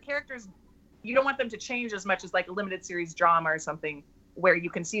your characters, you don't want them to change as much as like a limited series drama or something where you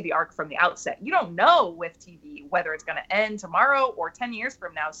can see the arc from the outset. You don't know with TV whether it's going to end tomorrow or 10 years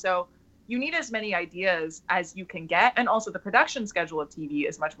from now. So you need as many ideas as you can get. And also the production schedule of TV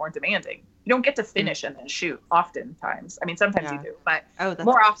is much more demanding. You don't get to finish and then shoot oftentimes. I mean, sometimes you do, but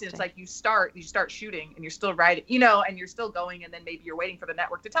more often it's like you start shooting and you're still writing, and you're still going. And then maybe you're waiting for the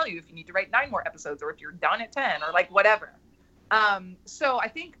network to tell you if you need to write 9 more episodes or if you're done at 10 or like whatever. So I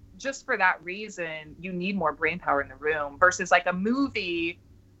think just for that reason, you need more brain power in the room versus like a movie.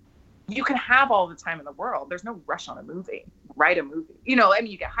 You can have all the time in the world. There's no rush on a movie. write a movie. You know, I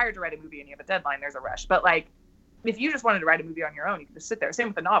mean, you get hired to write a movie and you have a deadline, there's a rush. But like, if you just wanted to write a movie on your own, you could just sit there. Same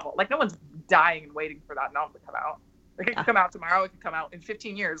with a novel. Like, no one's dying and waiting for that novel to come out. Like, it could come out tomorrow. It could come out in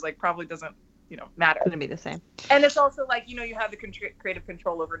 15 years. Like, probably doesn't, you know, matter. It's going to be the same. And it's also like, you know, you have the creative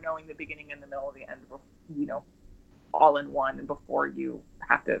control over knowing the beginning and the middle and the end, you know, all in one, and before you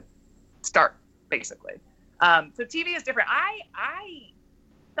have to start, basically. So TV is different. I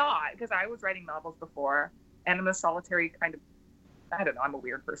thought, because I was writing novels before, and I'm a solitary kind of, I don't know, I'm a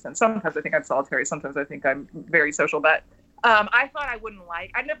weird person. Sometimes I think I'm solitary. Sometimes I think I'm very social. But I thought I wouldn't I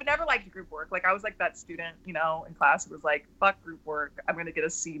never liked group work. Like, I was like that student, you know, in class who was like, fuck group work. I'm going to get a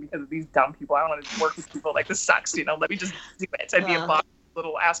C because of these dumb people. I don't want to work with people. Like, this sucks, you know. Let me just do it and be a boss,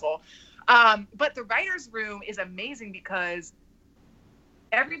 little asshole. But the writer's room is amazing because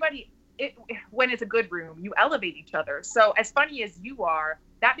everybody, when it's a good room, you elevate each other. So as funny as you are,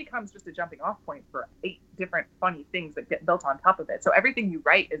 that becomes just a jumping off point for 8 different funny things that get built on top of it. So everything you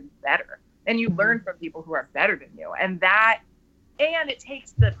write is better, and you learn from people who are better than you. And it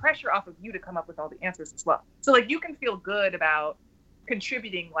takes the pressure off of you to come up with all the answers as well. So like, you can feel good about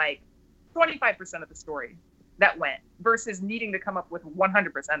contributing like 25% of the story that went versus needing to come up with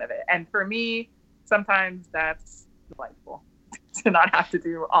 100% of it. And for me, sometimes that's delightful to not have to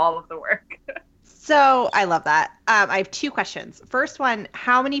do all of the work. So I love that. I have 2 questions. First one,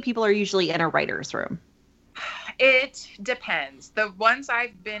 how many people are usually in a writer's room? It depends. The ones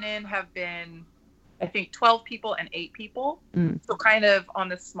I've been in have been, I think, 12 people and 8 people. So kind of on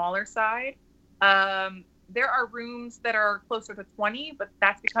the smaller side. There are rooms that are closer to 20, but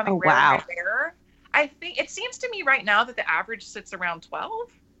that's becoming rarer and rarer. I think it seems to me right now that the average sits around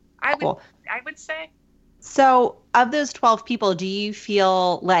 12. I would say. So of those 12 people, do you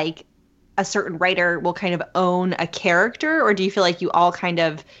feel like a certain writer will kind of own a character, or do you feel like you all kind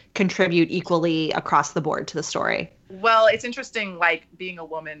of contribute equally across the board to the story? Well, it's interesting, like being a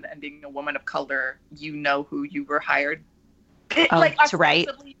woman and being a woman of color, you know who you were hired. Like, to write.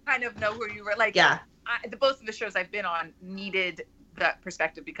 You kind of know who you were. Like, yeah. Both of the shows I've been on needed that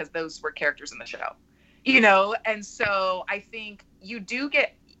perspective because those were characters in the show, you know? And so I think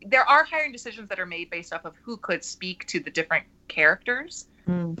there are hiring decisions that are made based off of who could speak to the different characters.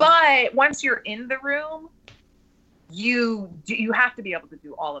 But once you're in the room, you have to be able to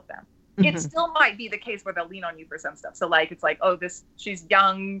do all of them. It still might be the case where they'll lean on you for some stuff. So like, it's like, oh, she's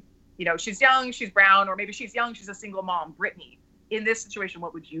young, you know, she's young, she's brown, or maybe she's young, she's a single mom, Brittany. In this situation,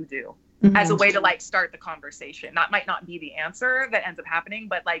 what would you do? As a way to like start the conversation? That might not be the answer that ends up happening,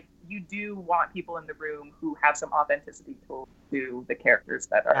 but like, you do want people in the room who have some authenticity to the characters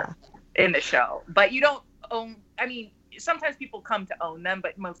that are in the show. But you don't own, I mean, sometimes people come to own them,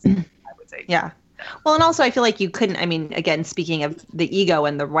 but mostly I would say. Yeah. Well, and also I feel like you couldn't, I mean, again, speaking of the ego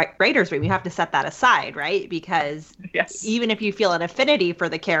and the writer's room, you have to set that aside, right? Because even if you feel an affinity for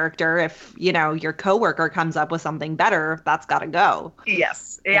the character, if, you know, your coworker comes up with something better, that's got to go.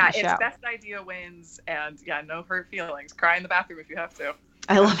 Yes. Yeah. It's best idea wins, and no hurt feelings. Cry in the bathroom if you have to.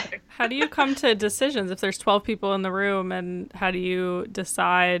 I love it. How do you come to decisions if there's 12 people in the room, and how do you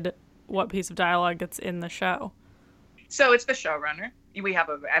decide what piece of dialogue gets in the show? So it's the showrunner. We have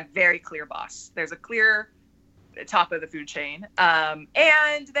a very clear boss. There's a clear top of the food chain.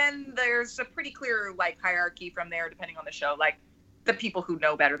 And then there's a pretty clear like hierarchy from there, depending on the show. Like the people who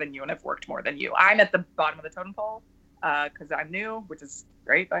know better than you and have worked more than you. I'm at the bottom of the totem pole because I'm new, which is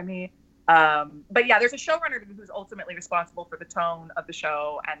great by me. But yeah, there's a showrunner who's ultimately responsible for the tone of the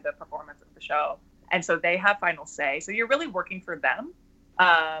show and the performance of the show. And so they have final say. So you're really working for them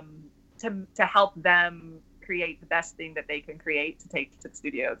to help them create the best thing that they can create to take to the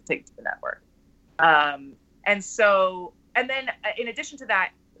studio, to take to the network. And then in addition to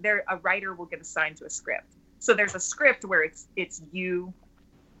that, a writer will get assigned to a script. So there's a script where it's you,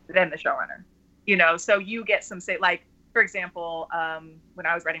 then the showrunner, you know, so you get some say, like, for example, when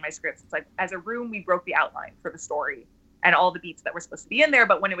I was writing my scripts, it's like, as a room, we broke the outline for the story and all the beats that were supposed to be in there.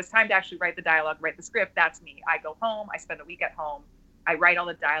 But when it was time to actually write the dialogue, write the script, that's me. I go home, I spend a week at home, I write all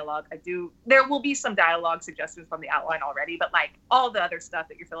the dialogue. There will be some dialogue suggestions from the outline already, but like all the other stuff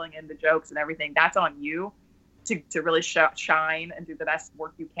that you're filling in, the jokes and everything, that's on you to really shine and do the best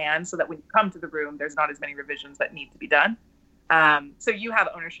work you can, so that when you come to the room, there's not as many revisions that need to be done. So you have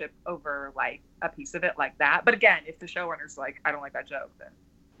ownership over like a piece of it like that. But again, if the showrunner's like, I don't like that joke, then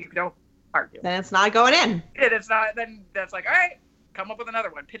you don't argue. Then it's not going in. It's not, then that's like, all right, come up with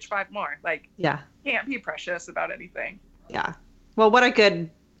another one, pitch 5 more. Like, can't be precious about anything. Yeah. Well, what a good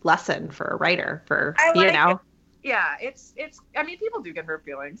lesson for a writer Yeah, it's, I mean, people do get hurt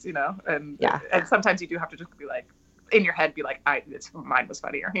feelings, you know, and sometimes you do have to just be like, in your head, be like, mine was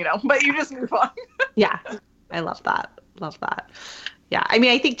funnier, you know, but you just move on. Yeah. I love that. Love that. Yeah. I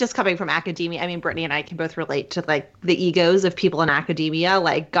mean, I think just coming from academia, I mean, Brittany and I can both relate to like the egos of people in academia.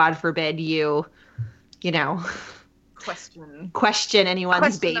 Like, God forbid you know, question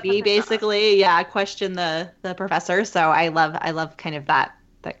anyone's baby, basically. Yeah. Question the professor. So I love kind of that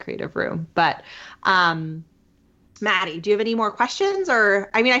creative room. But, Maddie, do you have any more questions? Or,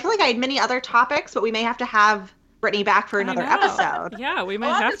 I mean, I feel like I had many other topics, but we may have to have Brittany back for another episode. Yeah, we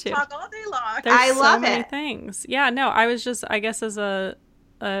might have to talk all day long. There's so many things. Yeah, no, I was just, I guess as an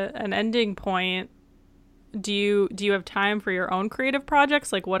ending point, do you have time for your own creative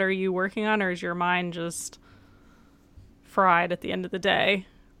projects? Like, what are you working on, or is your mind just fried at the end of the day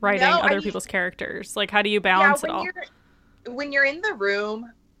writing other people's characters? Like, how do you balance it all? When you're in the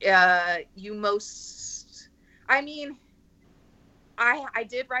room, I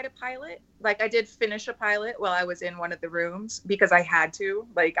did write a pilot. Like, I did finish a pilot while I was in one of the rooms because I had to.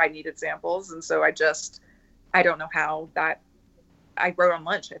 Like, I needed samples, and so I don't know how that. I wrote on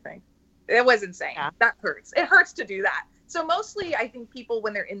lunch, I think. It was insane. Yeah. That hurts. It hurts to do that. So mostly, I think people,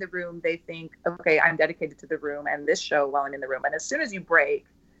 when they're in the room, they think, okay, I'm dedicated to the room and this show while I'm in the room. And as soon as you break,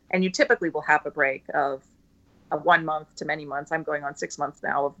 and you typically will have a break of 1 month to many months. I'm going on 6 months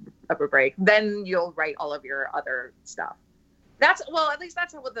now of a break. Then you'll write all of your other stuff. At least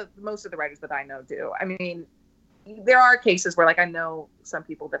that's what most of the writers that I know do. I mean, there are cases where, like, I know some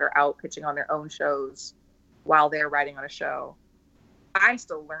people that are out pitching on their own shows while they're writing on a show. I'm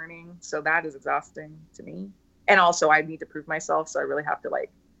still learning, so that is exhausting to me. And also, I need to prove myself, so I really have to,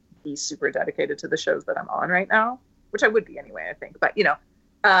 like, be super dedicated to the shows that I'm on right now, which I would be anyway, I think. But,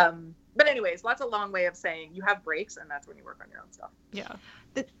 but anyways, lots of long way of saying you have breaks, and that's when you work on your own stuff. Yeah.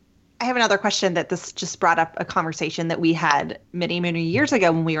 I have another question that this just brought up a conversation that we had many, many years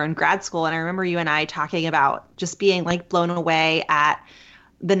ago when we were in grad school. And I remember you and I talking about just being like blown away at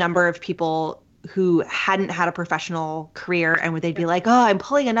the number of people who hadn't had a professional career, and they'd be like, oh, I'm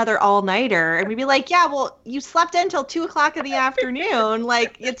pulling another all-nighter. And we'd be like, yeah, well, you slept until 2:00 in the afternoon.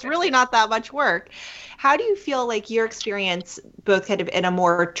 Like, it's really not that much work. How do you feel like your experience, both kind of in a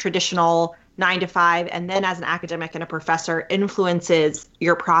more traditional 9 to 5 and then as an academic and a professor, influences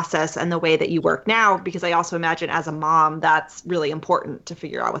your process and the way that you work now? Because I also imagine as a mom, that's really important to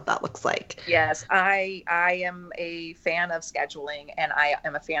figure out what that looks like. Yes, I am a fan of scheduling, and I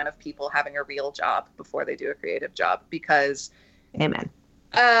am a fan of people having a real job before they do a creative job, because Amen.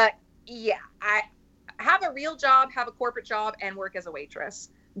 I have a real job, have a corporate job, and work as a waitress.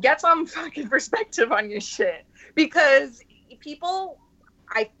 Get some fucking perspective on your shit, because people,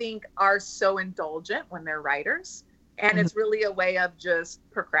 I think, are so indulgent when they're writers, and it's really a way of just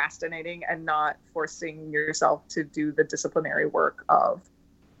procrastinating and not forcing yourself to do the disciplinary work of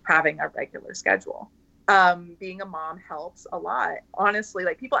having a regular schedule. Being a mom helps a lot, honestly.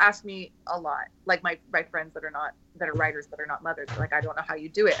 Like, people ask me a lot, like my friends that are writers that are not mothers, they're like, I don't know how you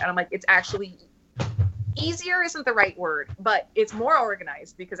do it. And I'm like, it's actually easier isn't the right word, but it's more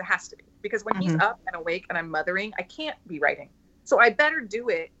organized, because it has to be, because when he's up and awake and I'm mothering, I can't be writing. So I better do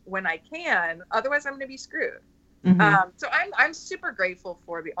it when I can. Otherwise, I'm going to be screwed. So I'm super grateful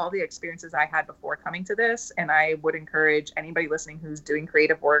for all the experiences I had before coming to this. And I would encourage anybody listening who's doing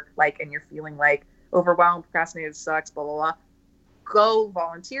creative work, like, and you're feeling like overwhelmed, procrastinated, sucks, blah, blah, blah. Go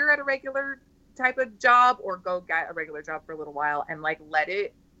volunteer at a regular type of job, or go get a regular job for a little while, and, like, let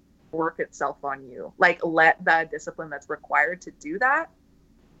it work itself on you. Like, let the discipline that's required to do that,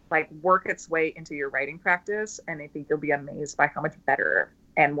 like, work its way into your writing practice, and I think you'll be amazed by how much better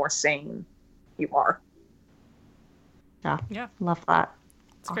and more sane you are. Yeah. Love that.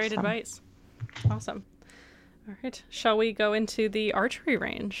 It's great advice. Awesome. All right. Shall we go into the archery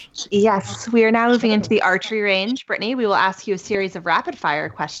range? Yes, we are now moving into the archery range. Brittany, we will ask you a series of rapid fire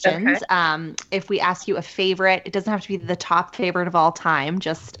questions. Okay. If we ask you a favorite, it doesn't have to be the top favorite of all time,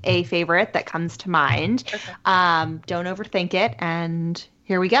 just a favorite that comes to mind. Okay. Don't overthink it, and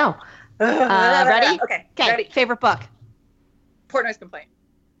here we go. Ready? Okay. Ready. Favorite book? Portnoy's Complaint.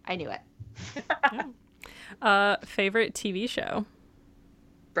 I knew it. Favorite TV show?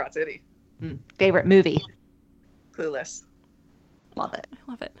 Broad City. Favorite movie? Clueless. Love it.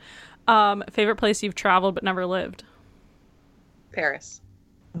 I love it. Favorite place you've traveled but never lived? Paris.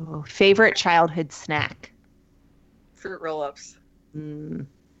 Oh, favorite childhood snack? Fruit roll-ups.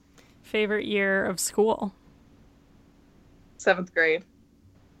 Favorite year of school? 7th grade.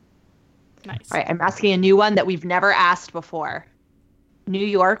 Nice. All right, I'm asking a new one that we've never asked before. New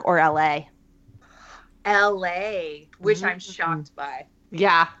York or LA? LA, which I'm shocked by.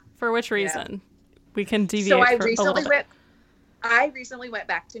 Yeah. For which reason? We can deviate. So I recently recently went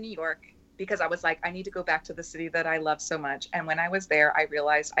back to New York because I was like, I need to go back to the city that I love so much. And when I was there, I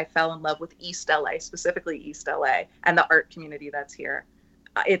realized I fell in love with East LA, specifically East LA, and the art community that's here.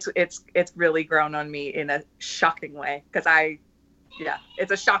 It's really grown on me in a shocking way, because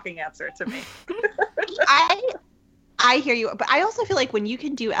it's a shocking answer to me. I hear you, but I also feel like when you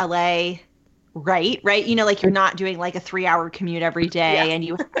can do LA right, you know, like you're not doing like a 3-hour commute every day, and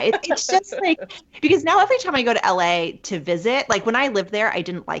it's just like, because now every time I go to LA to visit, like when I lived there, I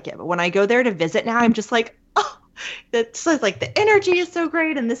didn't like it, but when I go there to visit now, I'm just like, oh, that's like the energy is so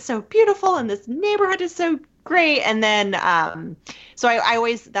great, and this is so beautiful, and this neighborhood is so great. And then so I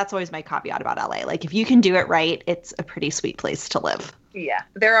always, that's always my caveat about LA, like if you can do it right, it's a pretty sweet place to live. Yeah,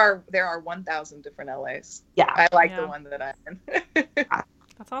 there are 1,000 different LAs. Yeah, I like the one that I'm in.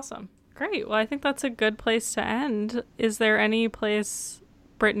 That's awesome. Great. Well, I think that's a good place to end. Is there any place,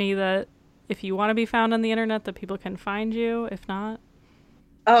 Brittany, that if you want to be found on the internet, that people can find you? If not?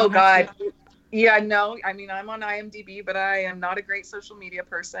 Oh, God. Yeah, no. I mean, I'm on IMDb, but I am not a great social media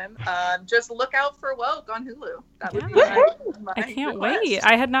person. Just look out for Woke on Hulu. That would be my I can't request. wait.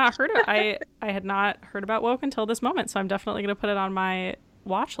 I had not heard I had not heard about Woke until this moment, so I'm definitely going to put it on my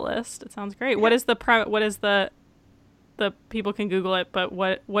watch list. It sounds great. What is the people can Google it, but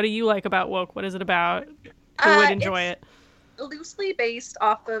what do you like about Woke? What is it about? Who would enjoy it? Loosely based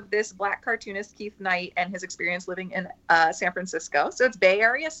off of this Black cartoonist Keith Knight and his experience living in San Francisco. So it's Bay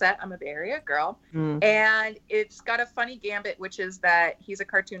Area set. I'm a Bay Area girl. And it's got a funny gambit, which is that he's a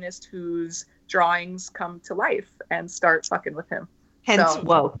cartoonist whose drawings come to life and start fucking with him. Hence So,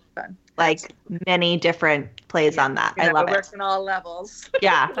 Woke. fun. Like many different plays on that. I love it it. works on all levels.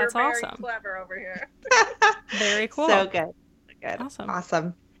 Yeah. That's We're awesome. Very clever over here. Very cool. So good.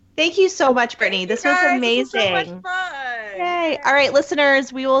 Awesome. Thank you so much, Brittany. This was Guys, amazing. This was so much fun. Yay. All right,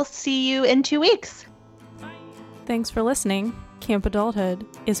 listeners, we will see you in 2 weeks. Thanks for listening. Camp Adulthood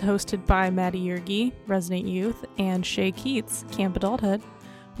is hosted by Maddie Yergi, Resident Youth, and Shay Keats, Camp Adulthood.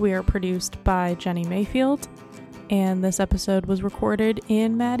 We are produced by Jenny Mayfield, and this episode was recorded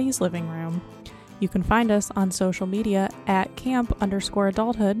in Maddie's living room. You can find us on social media at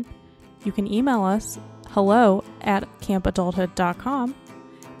camp_adulthood. You can email us hello@campadulthood.com,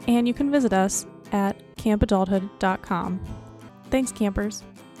 and you can visit us at campadulthood.com. Thanks, campers.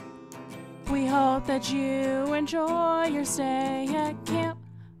 We hope that you enjoy your stay at Camp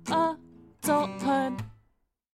Adulthood.